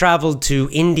 I traveled to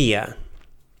India,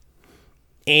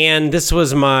 and this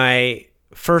was my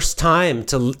first time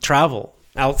to travel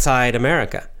outside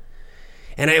America.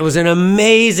 And it was an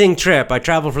amazing trip. I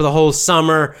traveled for the whole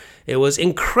summer. It was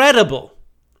incredible.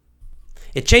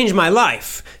 It changed my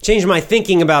life, changed my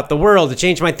thinking about the world. It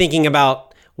changed my thinking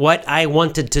about what I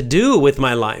wanted to do with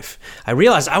my life. I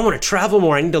realized I want to travel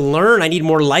more. I need to learn. I need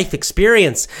more life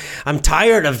experience. I'm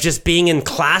tired of just being in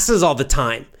classes all the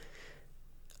time.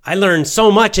 I learned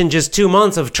so much in just 2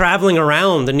 months of traveling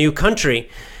around the new country,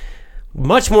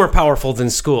 much more powerful than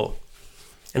school.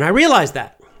 And I realized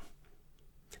that.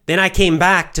 Then I came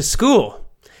back to school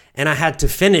and I had to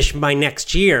finish my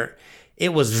next year.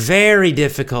 It was very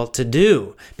difficult to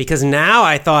do because now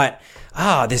I thought,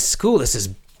 this is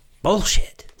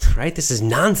bullshit, right? This is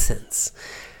nonsense.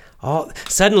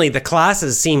 Suddenly the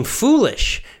classes seem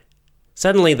foolish.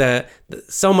 Suddenly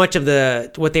so much of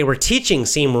what they were teaching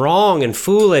seemed wrong and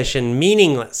foolish and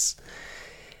meaningless.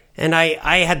 And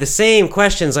I had the same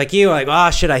questions like you,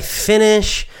 like, should I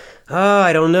finish?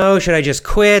 I don't know. Should I just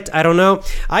quit? I don't know.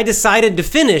 I decided to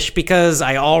finish because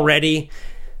I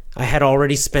had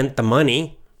already spent the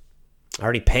money,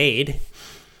 already paid.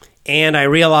 And I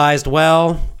realized,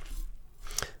 the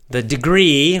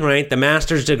degree, right, the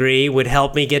master's degree would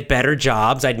help me get better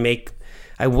jobs. I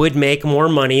would make more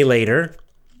money later.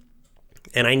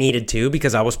 And I needed to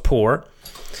because I was poor.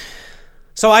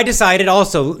 So I decided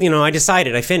also,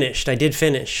 I finished. I did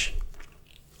finish.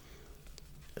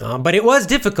 But it was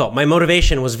difficult. My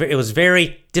motivation was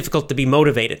very difficult to be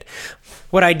motivated.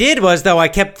 What I did was, though, I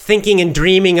kept thinking and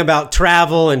dreaming about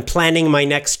travel and planning my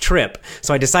next trip.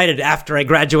 So I decided after I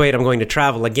graduate, I'm going to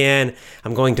travel again.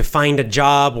 I'm going to find a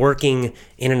job working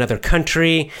in another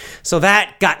country. So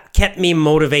that kept me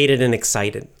motivated and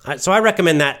excited. So I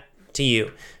recommend that to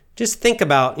you. Just think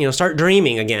about, start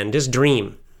dreaming again. Just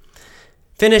dream.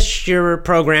 Finish your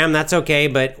program, that's okay.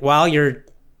 But while you're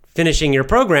finishing your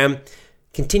program,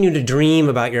 continue to dream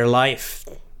about your life.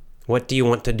 What do you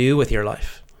want to do with your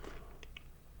life?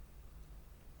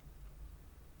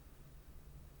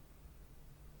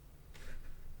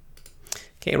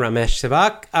 Okay, Ramesh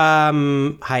Sivak.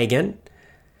 Hi again.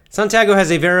 Santiago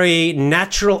has a very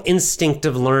natural instinct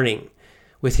of learning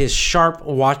with his sharp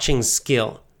watching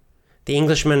skill. The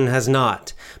Englishman has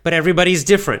not. But everybody's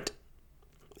different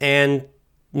and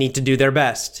need to do their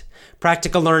best.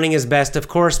 Practical learning is best, of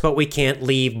course, but we can't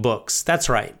leave books. That's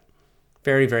right.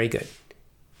 Very, very good.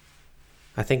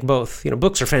 I think both.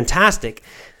 Books are fantastic.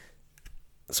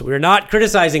 So we're not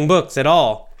criticizing books at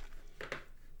all.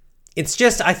 It's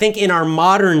just, I think in our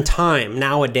modern time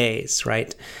nowadays,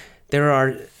 right,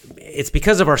 it's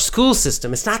because of our school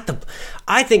system.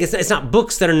 I think it's not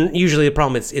books that are usually the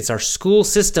problem. It's our school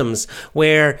systems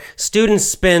where students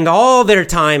spend all their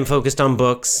time focused on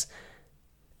books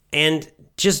and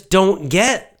just don't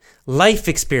get life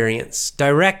experience,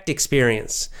 direct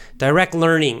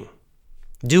learning,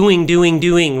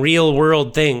 doing real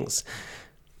world things.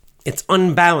 It's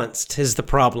unbalanced is the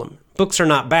problem. Books are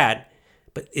not bad,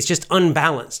 but it's just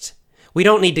unbalanced. We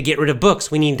don't need to get rid of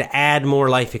books. We need to add more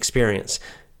life experience,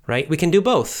 right? We can do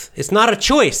both. It's not a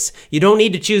choice. You don't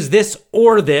need to choose this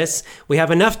or this. We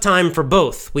have enough time for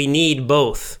both. We need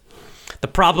both. The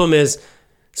problem is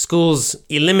schools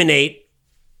eliminate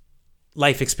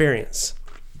life experience.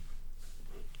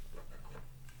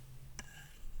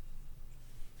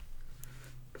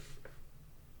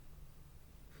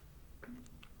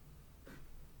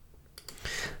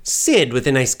 Sid with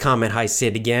a nice comment. Hi,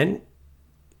 Sid, again.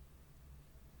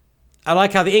 I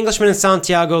like how the Englishman and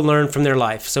Santiago learn from their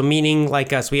life. So meaning,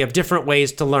 like us, we have different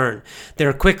ways to learn. There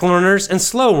are quick learners and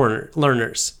slow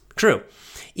learners. True.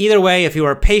 Either way, if you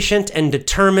are patient and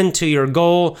determined to your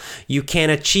goal, you can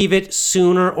achieve it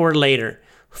sooner or later.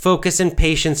 Focus and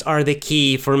patience are the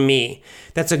key for me.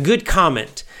 That's a good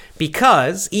comment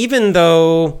because even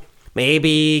though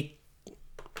maybe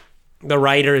the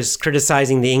writer is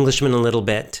criticizing the Englishman a little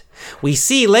bit, we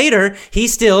see later he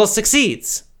still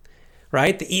succeeds,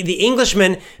 right? The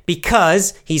Englishman,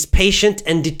 because he's patient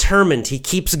and determined, he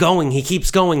keeps going,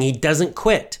 he doesn't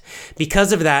quit.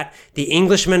 Because of that, the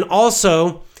Englishman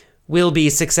also will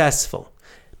be successful.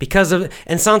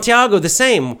 And Santiago the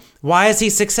same. Why is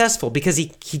he successful? Because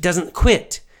he doesn't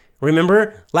quit.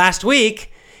 Remember, last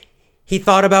week, he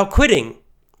thought about quitting,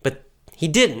 but he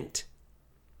didn't.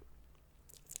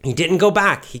 He didn't go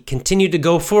back. He continued to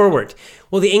go forward.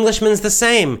 Well, the Englishman's the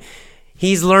same.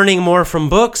 He's learning more from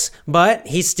books, but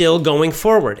he's still going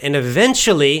forward. And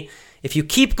eventually, If you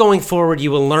keep going forward,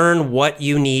 you will learn what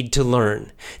you need to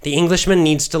learn. The Englishman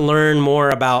needs to learn more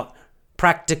about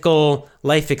practical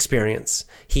life experience.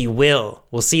 He will.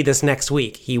 We'll see this next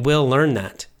week. He will learn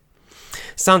that.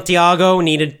 Santiago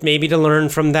needed maybe to learn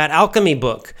from that alchemy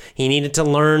book. He needed to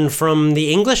learn from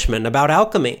the Englishman about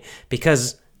alchemy,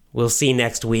 because we'll see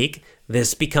next week,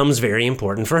 this becomes very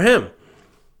important for him.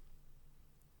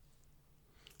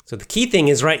 So the key thing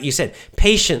is, right, you said,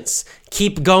 patience,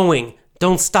 keep going,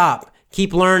 don't stop,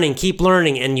 keep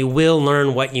learning, and you will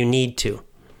learn what you need to.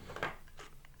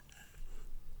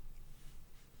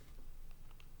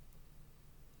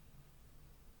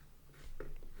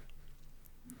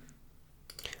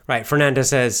 Right, Fernanda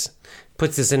says,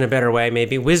 puts this in a better way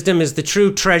maybe, wisdom is the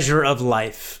true treasure of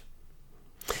life.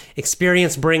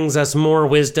 Experience brings us more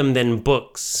wisdom than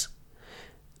books,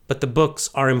 but the books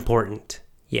are important.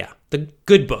 Yeah, the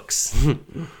good books.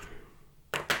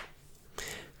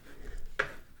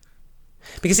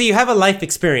 Because see, you have a life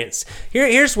experience.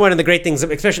 Here's one of the great things,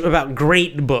 especially about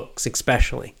great books,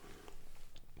 especially.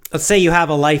 Let's say you have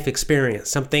a life experience,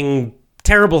 something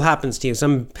terrible happens to you,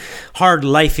 some hard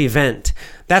life event.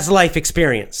 That's a life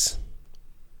experience.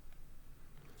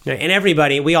 And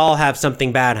everybody, we all have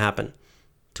something bad happen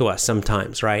to us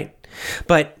sometimes, right?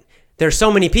 But there's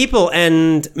so many people,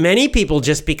 and many people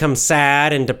just become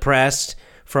sad and depressed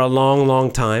for a long,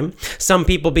 long time. Some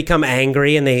people become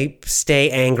angry and they stay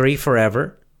angry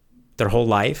forever, their whole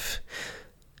life.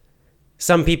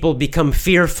 Some people become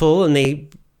fearful and they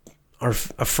are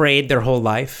afraid their whole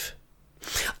life.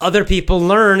 Other people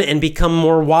learn and become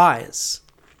more wise.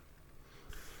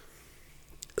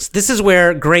 This is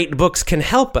where great books can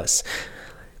help us.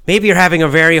 Maybe you're having a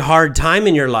very hard time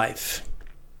in your life.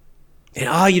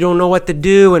 And you don't know what to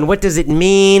do, and what does it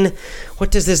mean?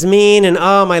 What does this mean? And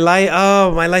my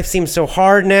life seems so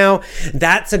hard now.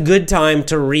 That's a good time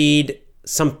to read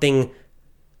something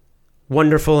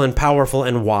wonderful and powerful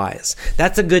and wise.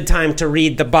 That's a good time to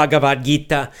read the Bhagavad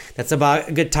Gita. That's a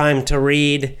good time to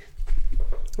read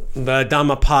the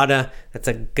Dhammapada. That's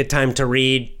a good time to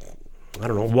read,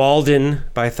 Walden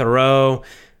by Thoreau,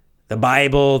 the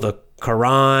Bible, the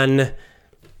Quran,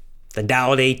 the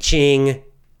Tao Te Ching.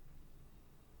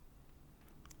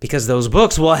 Because those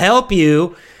books will help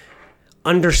you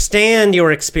understand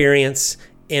your experience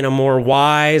in a more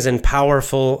wise and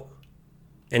powerful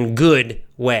and good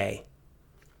way.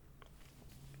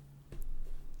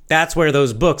 That's where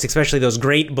those books, especially those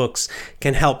great books,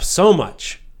 can help so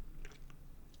much.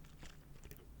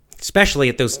 Especially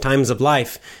at those times of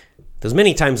life, those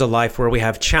many times of life where we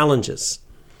have challenges.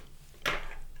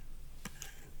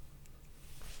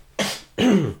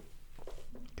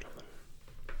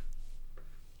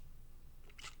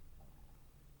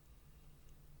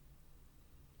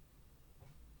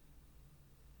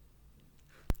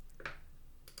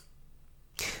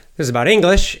 This is about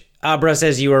English. Abra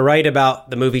says, you are right about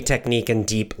the movie technique and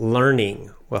deep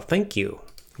learning. Well, thank you.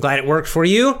 Glad it worked for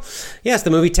you. Yes,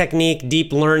 the movie technique,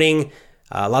 deep learning,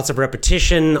 lots of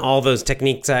repetition, all those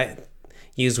techniques I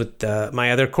use with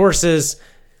my other courses,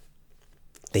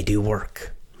 they do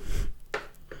work.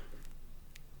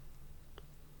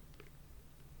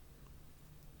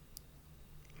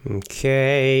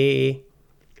 Okay.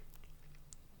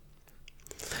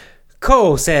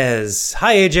 Ko says,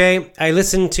 hi AJ, I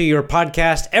listen to your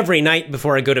podcast every night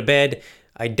before I go to bed.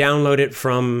 I download it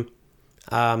from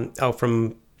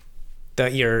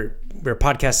your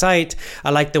podcast site. I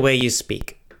like the way you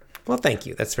speak. Well, thank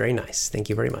you. That's very nice. Thank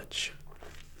you very much.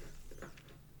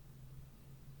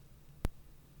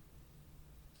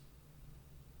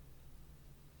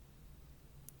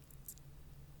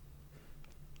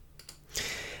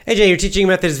 AJ, your teaching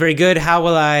method is very good. How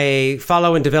will I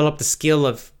follow and develop the skill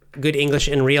of good English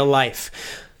in real life?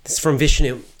 This is from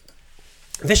Vishnu.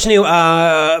 Vishnu,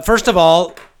 first of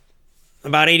all,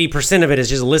 about 80% of it is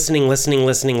just listening.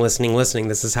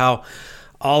 This is how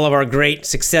all of our great,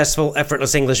 successful,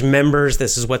 effortless English members,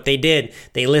 this is what they did.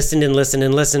 They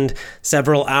listened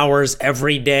several hours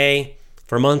every day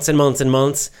for months and months and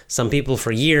months, some people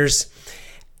for years.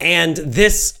 And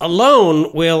this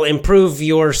alone will improve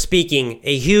your speaking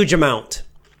a huge amount.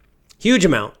 Huge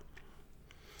amount.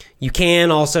 You can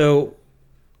also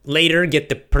later get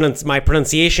my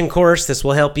pronunciation course. This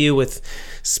will help you with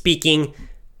speaking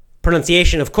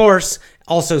pronunciation, of course,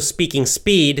 also speaking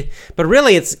speed. But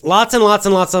really, it's lots and lots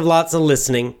of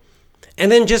listening.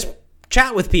 And then just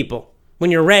chat with people. When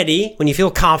you're ready, when you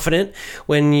feel confident,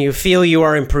 when you feel you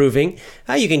are improving,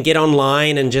 you can get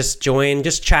online and just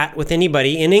chat with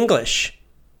anybody in English.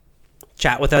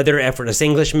 Chat with other effortless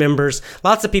English members.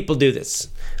 Lots of people do this.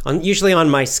 Usually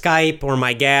on my Skype or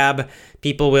my Gab,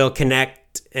 people will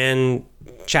connect and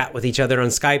chat with each other on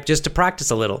Skype just to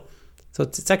practice a little. So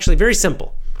it's actually very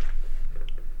simple.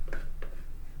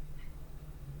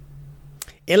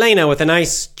 Elena with a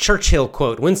nice Churchill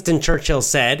quote. Winston Churchill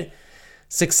said,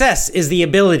 "Success is the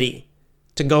ability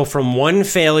to go from one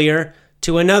failure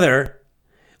to another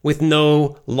with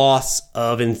no loss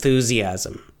of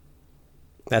enthusiasm."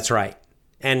 That's right.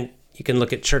 And you can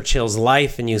look at Churchill's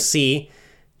life and you see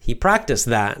he practiced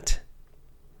that.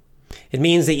 It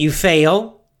means that you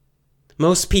fail.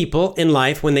 Most people in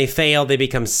life, when they fail, they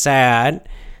become sad.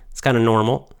 It's kind of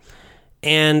normal.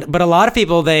 But a lot of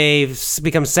people, they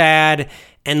become sad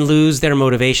and lose their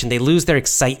motivation. They lose their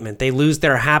excitement. They lose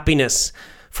their happiness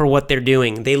for what they're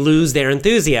doing. They lose their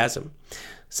enthusiasm.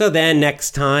 So then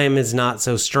next time is not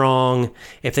so strong.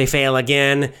 If they fail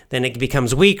again, then it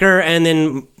becomes weaker, and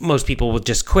then most people will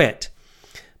just quit.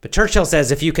 But Churchill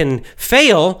says if you can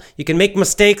fail, you can make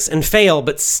mistakes and fail,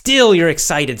 but still you're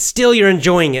excited, still you're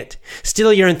enjoying it,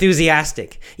 still you're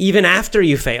enthusiastic, even after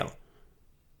you fail.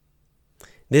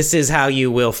 This is how you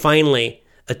will finally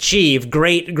achieve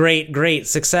great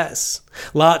success.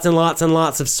 Lots and lots and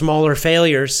lots of smaller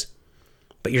failures,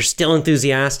 but you're still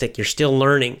enthusiastic, you're still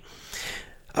learning.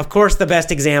 Of course, the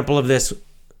best example of this,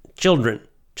 children.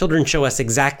 Children show us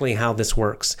exactly how this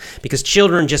works, because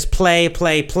children just play.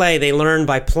 They learn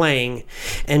by playing,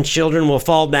 and children will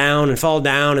fall down and fall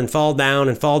down and fall down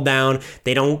and fall down.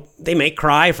 They may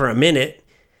cry for a minute,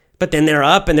 but then they're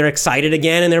up and they're excited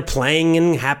again and they're playing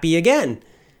and happy again.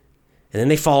 And then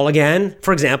they fall again.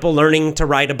 For example, learning to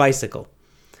ride a bicycle.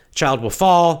 Child will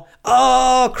fall.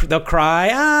 Oh, they'll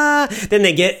cry. Then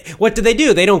what do?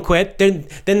 They don't quit. Then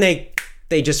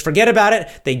they just forget about it.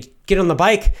 They get on the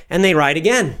bike and they ride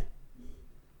again.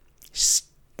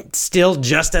 Still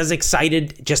just as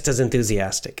excited, just as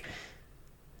enthusiastic.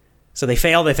 So they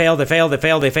fail, but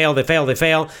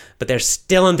they're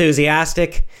still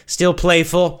enthusiastic, still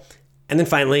playful, and then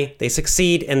finally they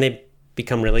succeed and they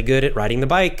become really good at riding the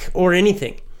bike or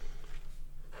anything.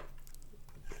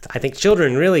 I think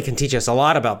children really can teach us a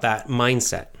lot about that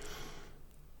mindset.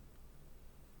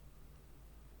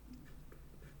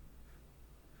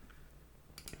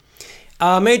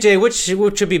 AJ, which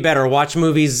would be better? Watch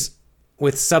movies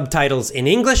with subtitles in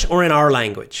English or in our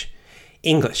language?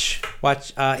 English.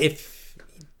 Watch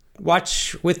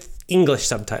with English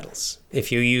subtitles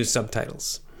if you use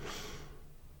subtitles.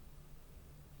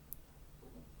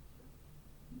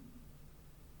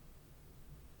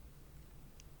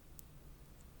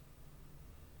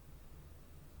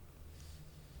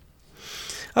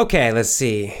 Okay, let's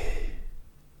see.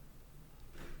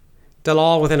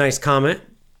 Dalal with a nice comment.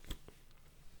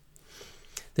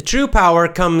 The true power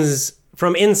comes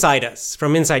from inside us,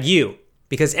 from inside you,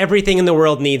 because everything in the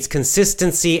world needs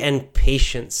consistency and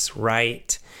patience,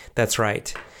 right? That's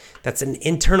right. That's an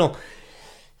internal...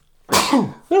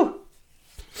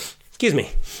 Excuse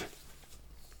me.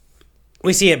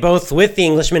 We see it both with the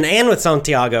Englishman and with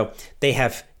Santiago. They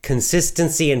have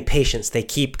consistency and patience. They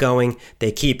keep going,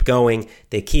 they keep going,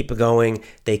 they keep going,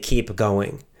 they keep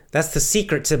going. That's the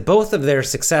secret to both of their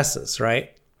successes,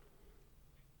 right?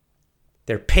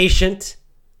 They're patient.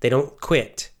 They don't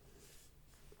quit.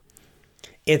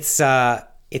 It's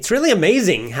really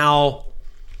amazing how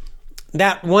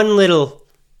that one little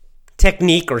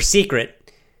technique or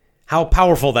secret, how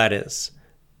powerful that is.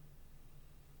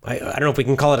 I don't know if we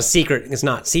can call it a secret. It's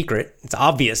not secret. It's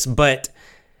obvious. But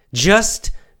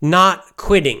just not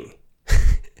quitting.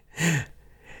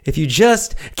 If you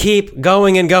just keep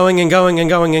going and going and going and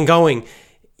going and going,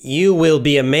 you will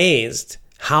be amazed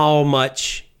how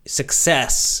much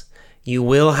success you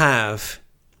will have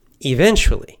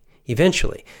eventually.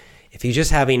 If you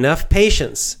just have enough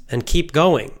patience and keep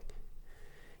going,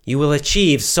 you will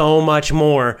achieve so much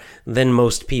more than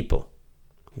most people,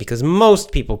 because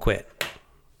most people quit.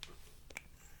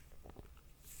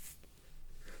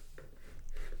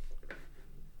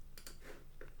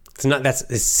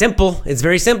 It's simple. It's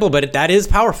very simple, but that is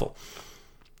powerful.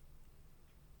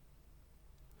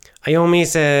 Ayomi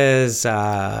says,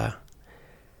 hi,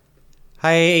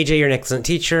 AJ, you're an excellent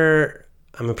teacher.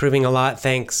 I'm improving a lot.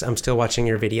 Thanks. I'm still watching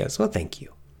your videos. Well, thank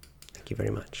you. Thank you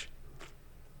very much.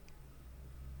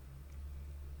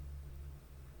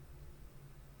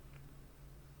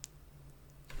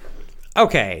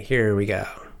 Okay, here we go.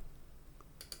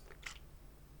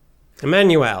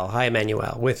 Emmanuel. Hi,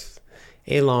 Emmanuel, with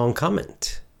a long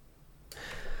comment.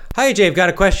 Hi, AJ. I've got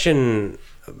a question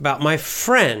about my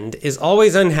friend is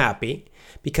always unhappy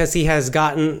because he has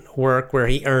gotten work where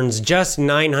he earns just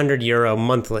 €900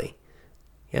 monthly.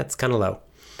 Yeah, it's kind of low.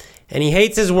 And he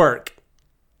hates his work.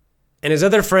 And his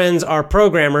other friends are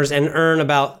programmers and earn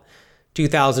about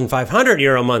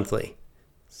 €2,500 monthly.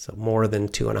 So more than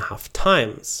 2.5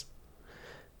 times.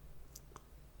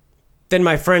 Then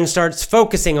my friend starts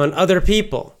focusing on other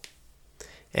people.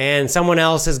 And someone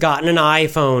else has gotten an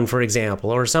iPhone, for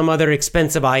example, or some other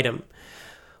expensive item.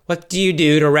 What do you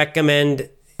do to recommend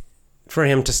for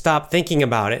him to stop thinking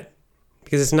about it?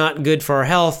 Because it's not good for our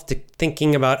health to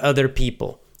thinking about other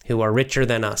people who are richer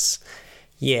than us.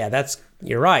 Yeah,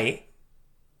 you're right.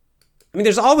 I mean,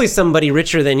 there's always somebody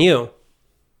richer than you.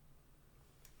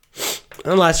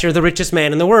 Unless you're the richest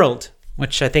man in the world,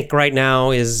 which I think right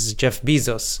now is Jeff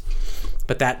Bezos.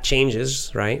 But that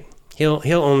changes, right? He'll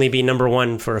only be number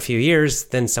one for a few years,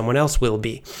 then someone else will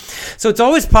be. So it's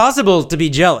always possible to be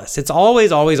jealous. It's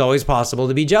always, always, always possible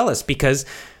to be jealous because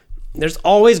there's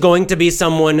always going to be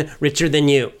someone richer than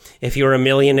you. If you're a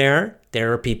millionaire,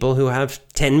 there are people who have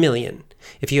 10 million.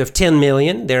 If you have 10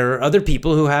 million, there are other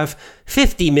people who have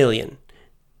 50 million.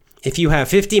 If you have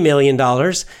 $50 million,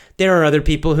 there are other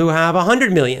people who have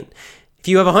 100 million. If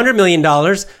you have $100 million,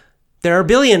 there are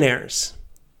billionaires.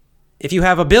 If you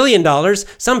have $1 billion,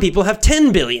 some people have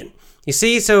 10 billion. You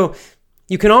see, so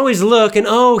you can always look and,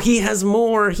 oh, he has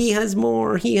more, he has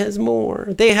more, he has more,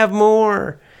 they have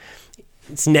more.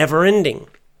 It's never ending.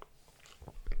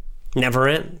 Never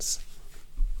ends.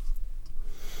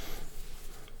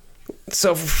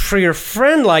 So for your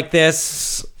friend like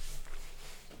this,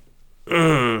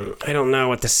 I don't know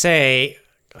what to say,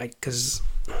 because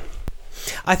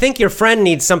I think your friend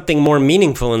needs something more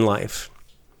meaningful in life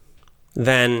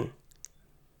than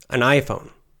an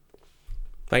iPhone.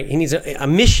 Right? He needs a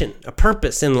mission, a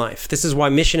purpose in life. This is why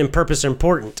mission and purpose are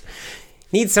important.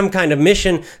 He needs some kind of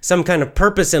mission, some kind of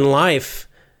purpose in life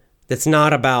that's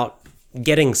not about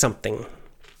getting something,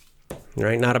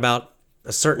 right? Not about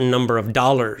a certain number of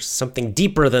dollars, something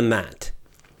deeper than that.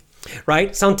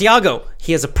 Right? Santiago,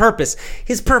 he has a purpose.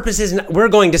 His purpose is, we're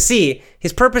going to see,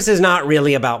 his purpose is not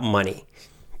really about money.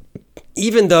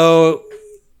 Even though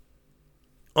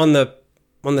on the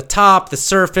top, the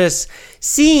surface,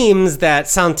 seems that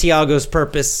Santiago's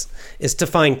purpose is to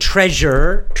find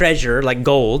treasure like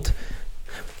gold,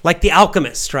 like the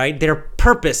Alchemist, right? Their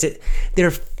purpose,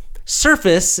 their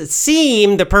surface, it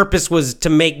seemed the purpose was to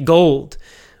make gold.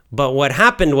 But what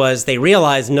happened was they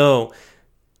realized, no,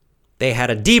 they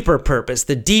had a deeper purpose.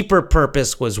 The deeper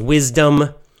purpose was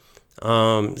wisdom,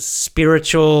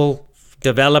 spiritual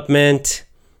development,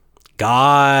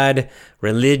 God,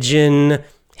 religion,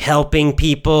 helping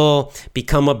people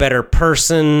become a better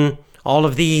person. All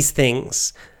of these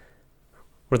things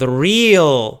were the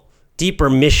real deeper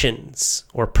missions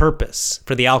or purpose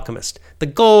for the alchemist. The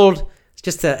gold is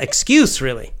just an excuse,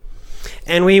 really.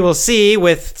 And we will see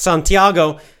with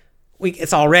Santiago,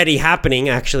 it's already happening,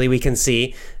 actually, we can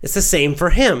see. It's the same for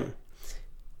him.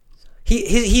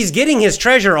 He's getting his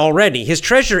treasure already. His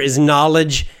treasure is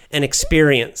knowledge and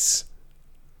experience.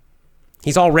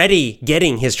 He's already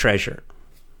getting his treasure,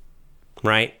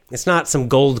 right? It's not some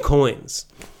gold coins.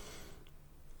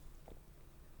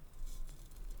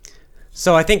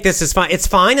 So I think this is fine. It's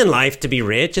fine in life to be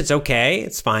rich. It's okay.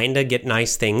 It's fine to get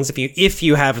nice things if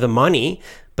you have the money.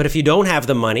 But if you don't have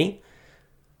the money,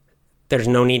 there's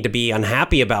no need to be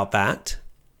unhappy about that.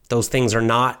 Those things are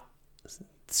not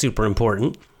super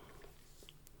important.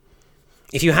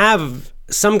 If you have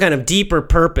some kind of deeper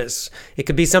purpose, it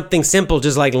could be something simple,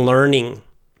 just like learning.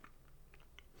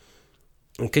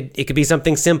 It could be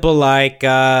something simple like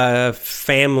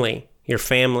family, your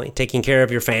family, taking care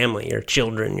of your family, your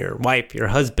children, your wife, your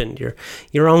husband,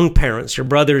 your own parents, your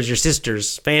brothers, your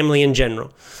sisters, family in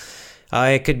general.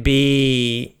 It could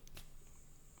be,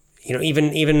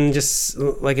 even just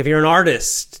like if you're an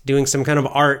artist doing some kind of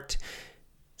art,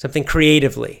 something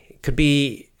creatively. It could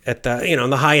be at the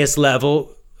the highest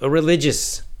level, a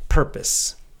religious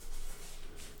purpose.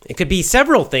 It could be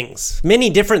several things,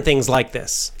 many different things like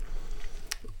this.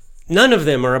 None of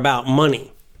them are about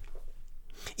money.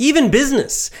 Even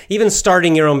business, even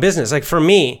starting your own business. Like for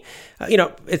me,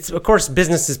 it's, of course,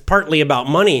 business is partly about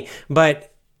money,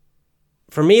 but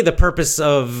for me, the purpose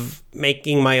of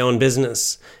making my own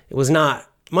business,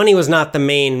 money was not the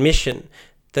main mission.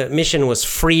 The mission was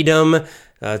freedom,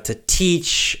 to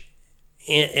teach,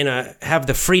 have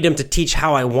the freedom to teach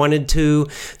how I wanted to,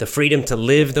 the freedom to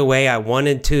live the way I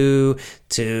wanted to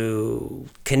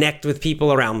connect with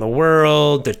people around the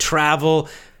world, to travel,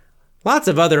 lots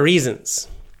of other reasons.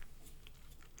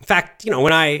 In fact,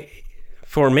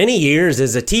 for many years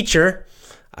as a teacher,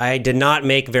 I did not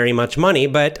make very much money,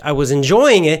 but I was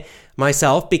enjoying it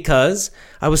myself because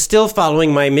I was still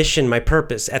following my mission, my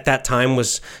purpose at that time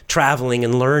was traveling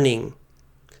and learning.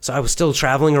 So I was still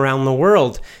traveling around the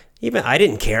world. Even I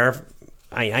didn't care.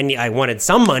 I wanted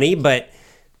some money, but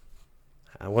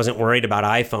I wasn't worried about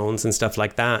iPhones and stuff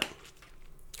like that.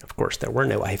 Of course, there were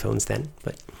no iPhones then,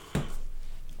 but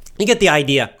you get the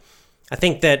idea. I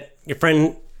think that your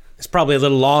friend is probably a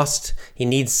little lost. He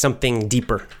needs something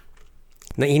deeper.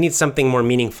 He needs something more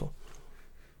meaningful.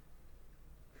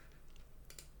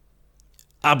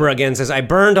 Abra again says, I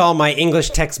burned all my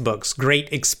English textbooks.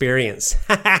 Great experience.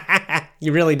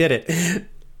 You really did it.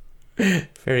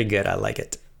 Very good. I like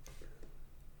it.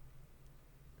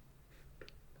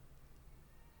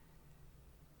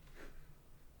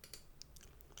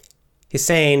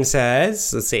 Hussein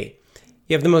says, let's see.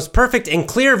 You have the most perfect and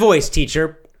clear voice,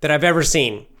 teacher, that I've ever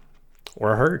seen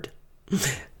or heard.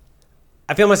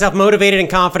 I feel myself motivated and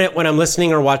confident when I'm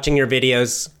listening or watching your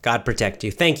videos. God protect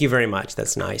you. Thank you very much.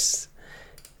 That's nice.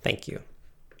 Thank you.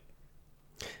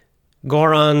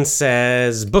 Goran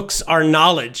says, books are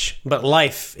knowledge, but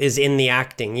life is in the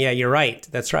acting. Yeah, you're right.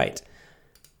 That's right.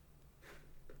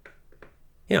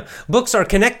 Yeah, books are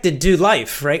connected to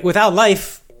life, right? Without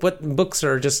life, what books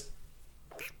are just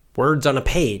words on a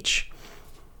page.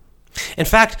 In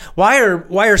fact, why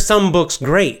are some books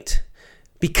great?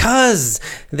 Because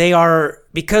they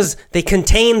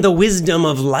contain the wisdom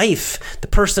of life. The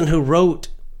person who wrote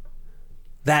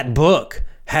that book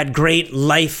had great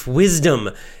life wisdom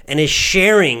and is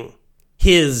sharing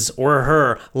his or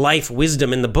her life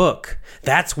wisdom in the book.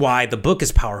 That's why the book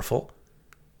is powerful.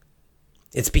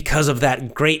 It's because of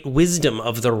that great wisdom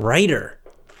of the writer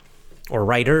or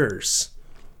writers.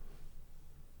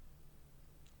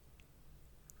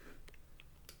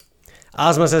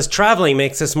 Ozma says, traveling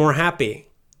makes us more happy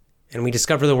and we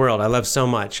discover the world. I love so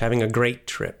much having a great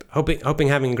trip. Hoping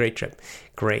having a great trip.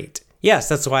 Great. Yes,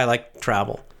 that's why I like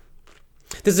travel.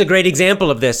 This is a great example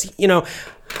of this. You know,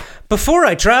 before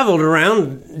I traveled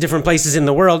around different places in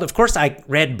the world, of course, I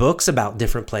read books about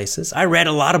different places. I read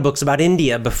a lot of books about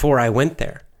India before I went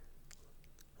there.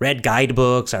 Read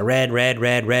guidebooks. I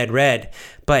read.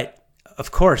 But,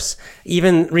 of course,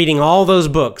 even reading all those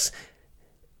books,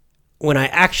 when I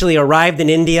actually arrived in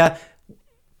India,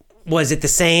 was it the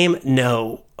same?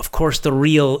 No. Of course, the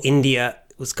real India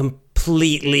was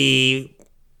completely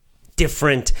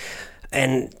different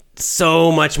and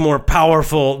so much more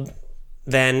powerful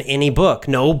than any book.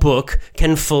 No book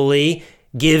can fully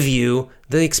give you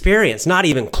the experience. Not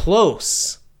even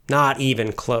close. Not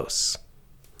even close.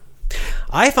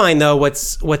 I find, though,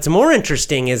 what's more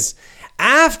interesting is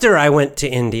after I went to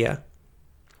India,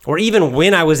 or even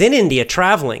when I was in India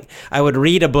traveling, I would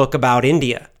read a book about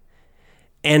India.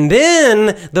 And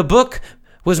then the book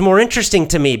was more interesting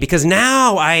to me because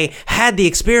now I had the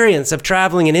experience of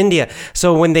traveling in India.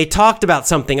 So when they talked about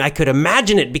something, I could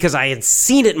imagine it because I had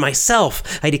seen it myself.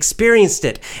 I'd experienced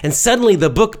it. And suddenly the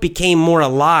book became more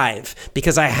alive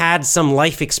because I had some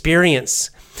life experience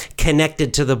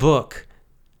connected to the book.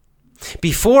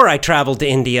 Before I traveled to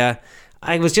India,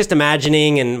 I was just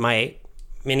imagining, and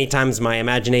many times my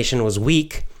imagination was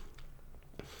weak,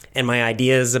 and my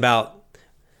ideas about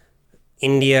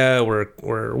India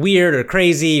were weird or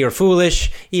crazy or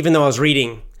foolish, even though I was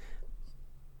reading.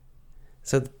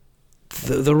 So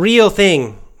the real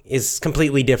thing is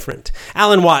completely different.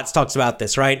 Alan Watts talks about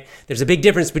this, right? There's a big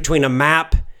difference between a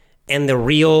map and the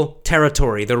real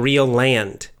territory, the real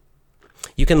land.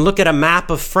 You can look at a map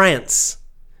of France,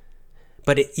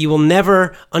 but you will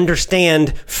never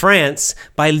understand France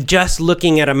by just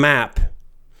looking at a map.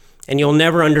 And you'll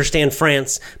never understand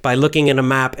France by looking at a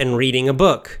map and reading a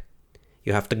book.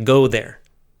 You have to go there.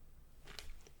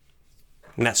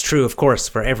 And that's true, of course,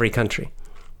 for every country.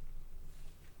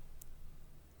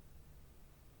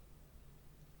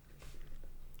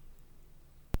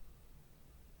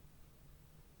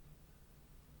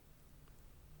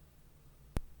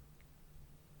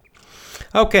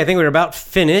 Okay, I think we're about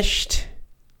finished.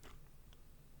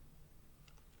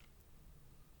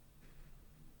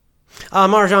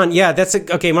 Marjan, yeah,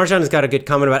 okay. Marjan has got a good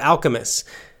comment about Alchemist.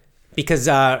 Because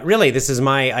really, this is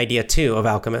my idea, too, of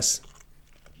alchemists.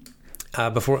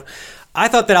 Before, I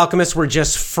thought that alchemists were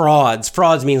just frauds.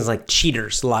 Frauds means like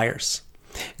cheaters, liars.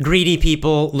 Greedy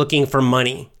people looking for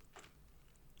money.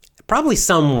 Probably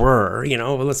some were,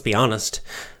 let's be honest.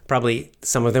 Probably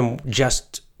some of them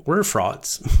just were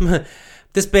frauds.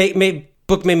 This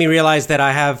book made me realize that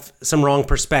I have some wrong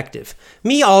perspective.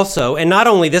 Me also, and not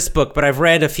only this book, but I've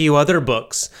read a few other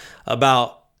books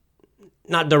about,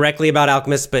 not directly about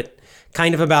alchemists, but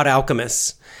kind of about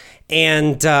alchemists,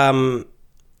 and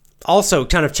also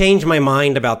kind of changed my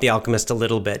mind about the alchemist a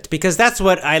little bit, because that's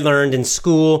what I learned in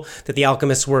school, that the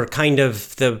alchemists were kind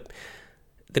of the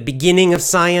beginning of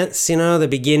science, the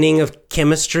beginning of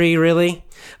chemistry, really,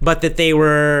 but that they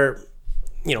were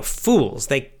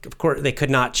fools. Of course, they could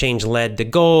not change lead to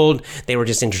gold. They were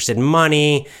just interested in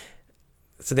money.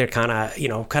 So they're kind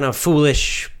of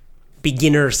foolish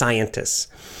beginner scientists.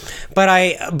 But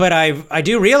I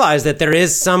do realize that there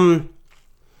is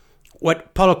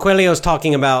what Paulo Coelho is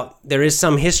talking about. There is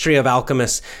some history of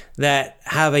alchemists that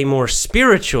have a more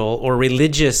spiritual or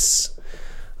religious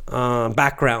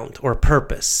background or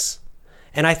purpose.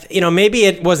 And maybe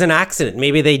it was an accident.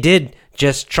 Maybe they did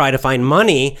just try to find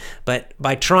money, but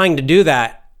by trying to do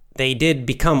that, they did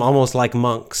become almost like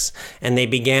monks, and they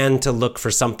began to look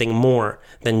for something more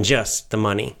than just the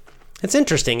money. It's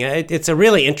interesting. It's a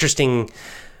really interesting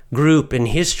group in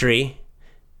history,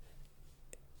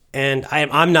 and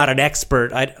I'm not an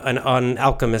expert on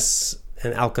alchemists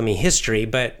and alchemy history,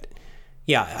 but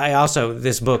yeah,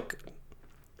 this book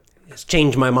has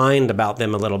changed my mind about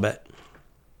them a little bit.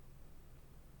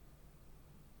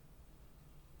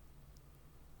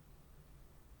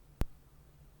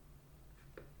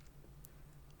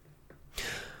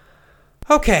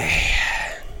 Okay,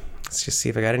 let's just see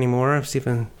if I got any more. See if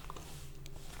I...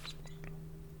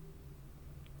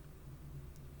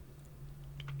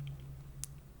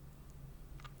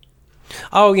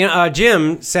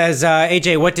 Jim says,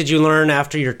 AJ, what did you learn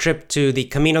after your trip to the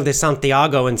Camino de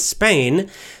Santiago in Spain?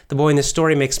 The boy in the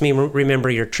story makes me remember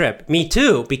your trip. Me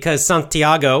too, because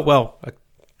Santiago, well, a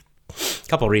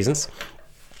couple reasons.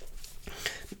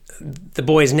 The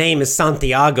boy's name is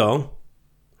Santiago,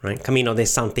 right? Camino de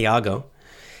Santiago.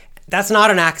 That's not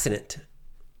an accident.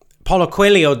 Paulo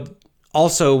Coelho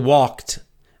also walked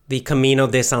the Camino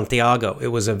de Santiago. It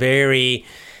was a very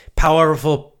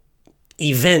powerful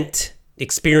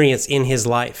experience in his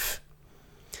life.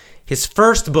 His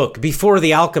first book, before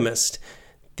The Alchemist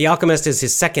is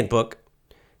his second book.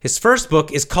 His first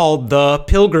book is called The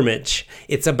Pilgrimage.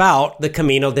 It's about the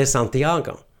Camino de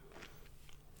Santiago.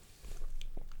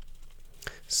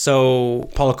 So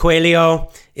Paulo Coelho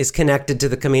is connected to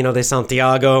the Camino de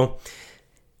Santiago.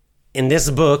 In this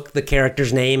book, the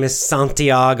character's name is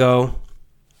Santiago.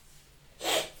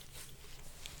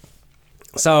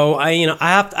 So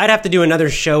I'd have to do another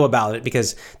show about it,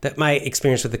 because my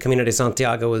experience with the Camino de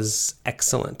Santiago was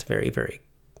excellent. Very, very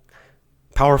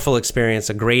powerful experience,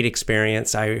 a great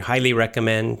experience. I highly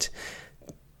recommend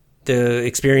the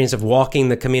experience of walking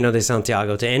the Camino de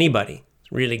Santiago to anybody.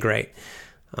 It's really great.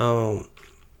 I'm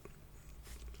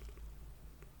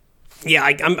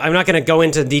not going to go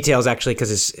into details, actually,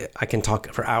 because I can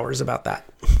talk for hours about that.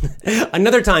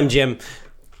 Another time, Jim.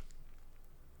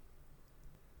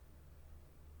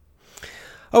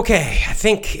 Okay, I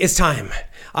think it's time.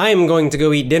 I am going to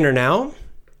go eat dinner now.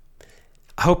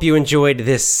 I hope you enjoyed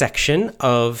this section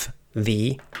of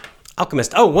The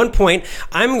Alchemist. Oh, one point.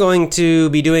 I'm going to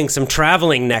be doing some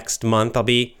traveling next month. I'll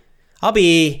be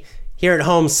here at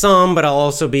home some, but I'll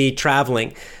also be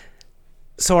traveling.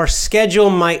 So our schedule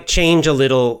might change a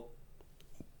little.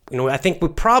 I think we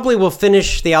probably will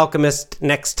finish The Alchemist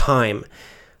next time,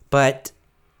 but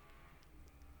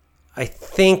I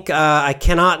think I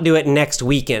cannot do it next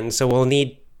weekend, so we'll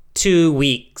need 2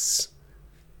 weeks.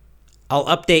 I'll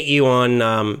update you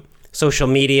on social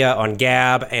media, on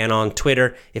Gab and on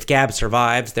Twitter. If Gab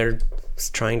survives, they're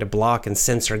trying to block and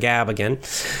censor Gab again.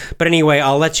 But anyway,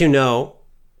 I'll let you know,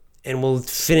 and we'll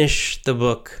finish the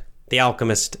book The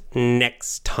Alchemist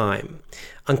next time.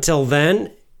 Until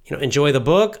then, enjoy the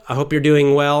book. I hope you're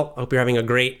doing well. I hope you're having a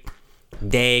great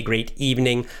day, great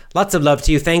evening. Lots of love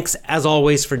to you. Thanks, as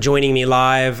always, for joining me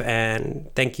live, and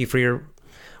thank you for your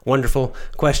wonderful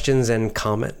questions and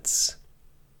comments.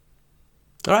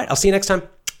 All right, I'll see you next time.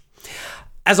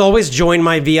 As always, join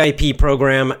my VIP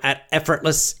program at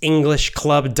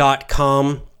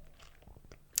effortlessenglishclub.com.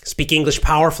 Speak English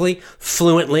powerfully,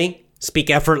 fluently, speak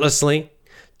effortlessly.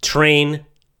 Train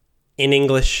in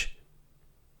English.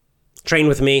 Train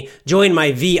with me. Join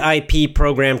my VIP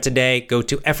program today. Go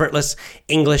to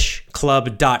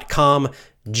effortlessenglishclub.com.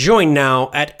 Join now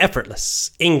at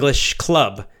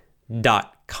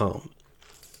effortlessenglishclub.com.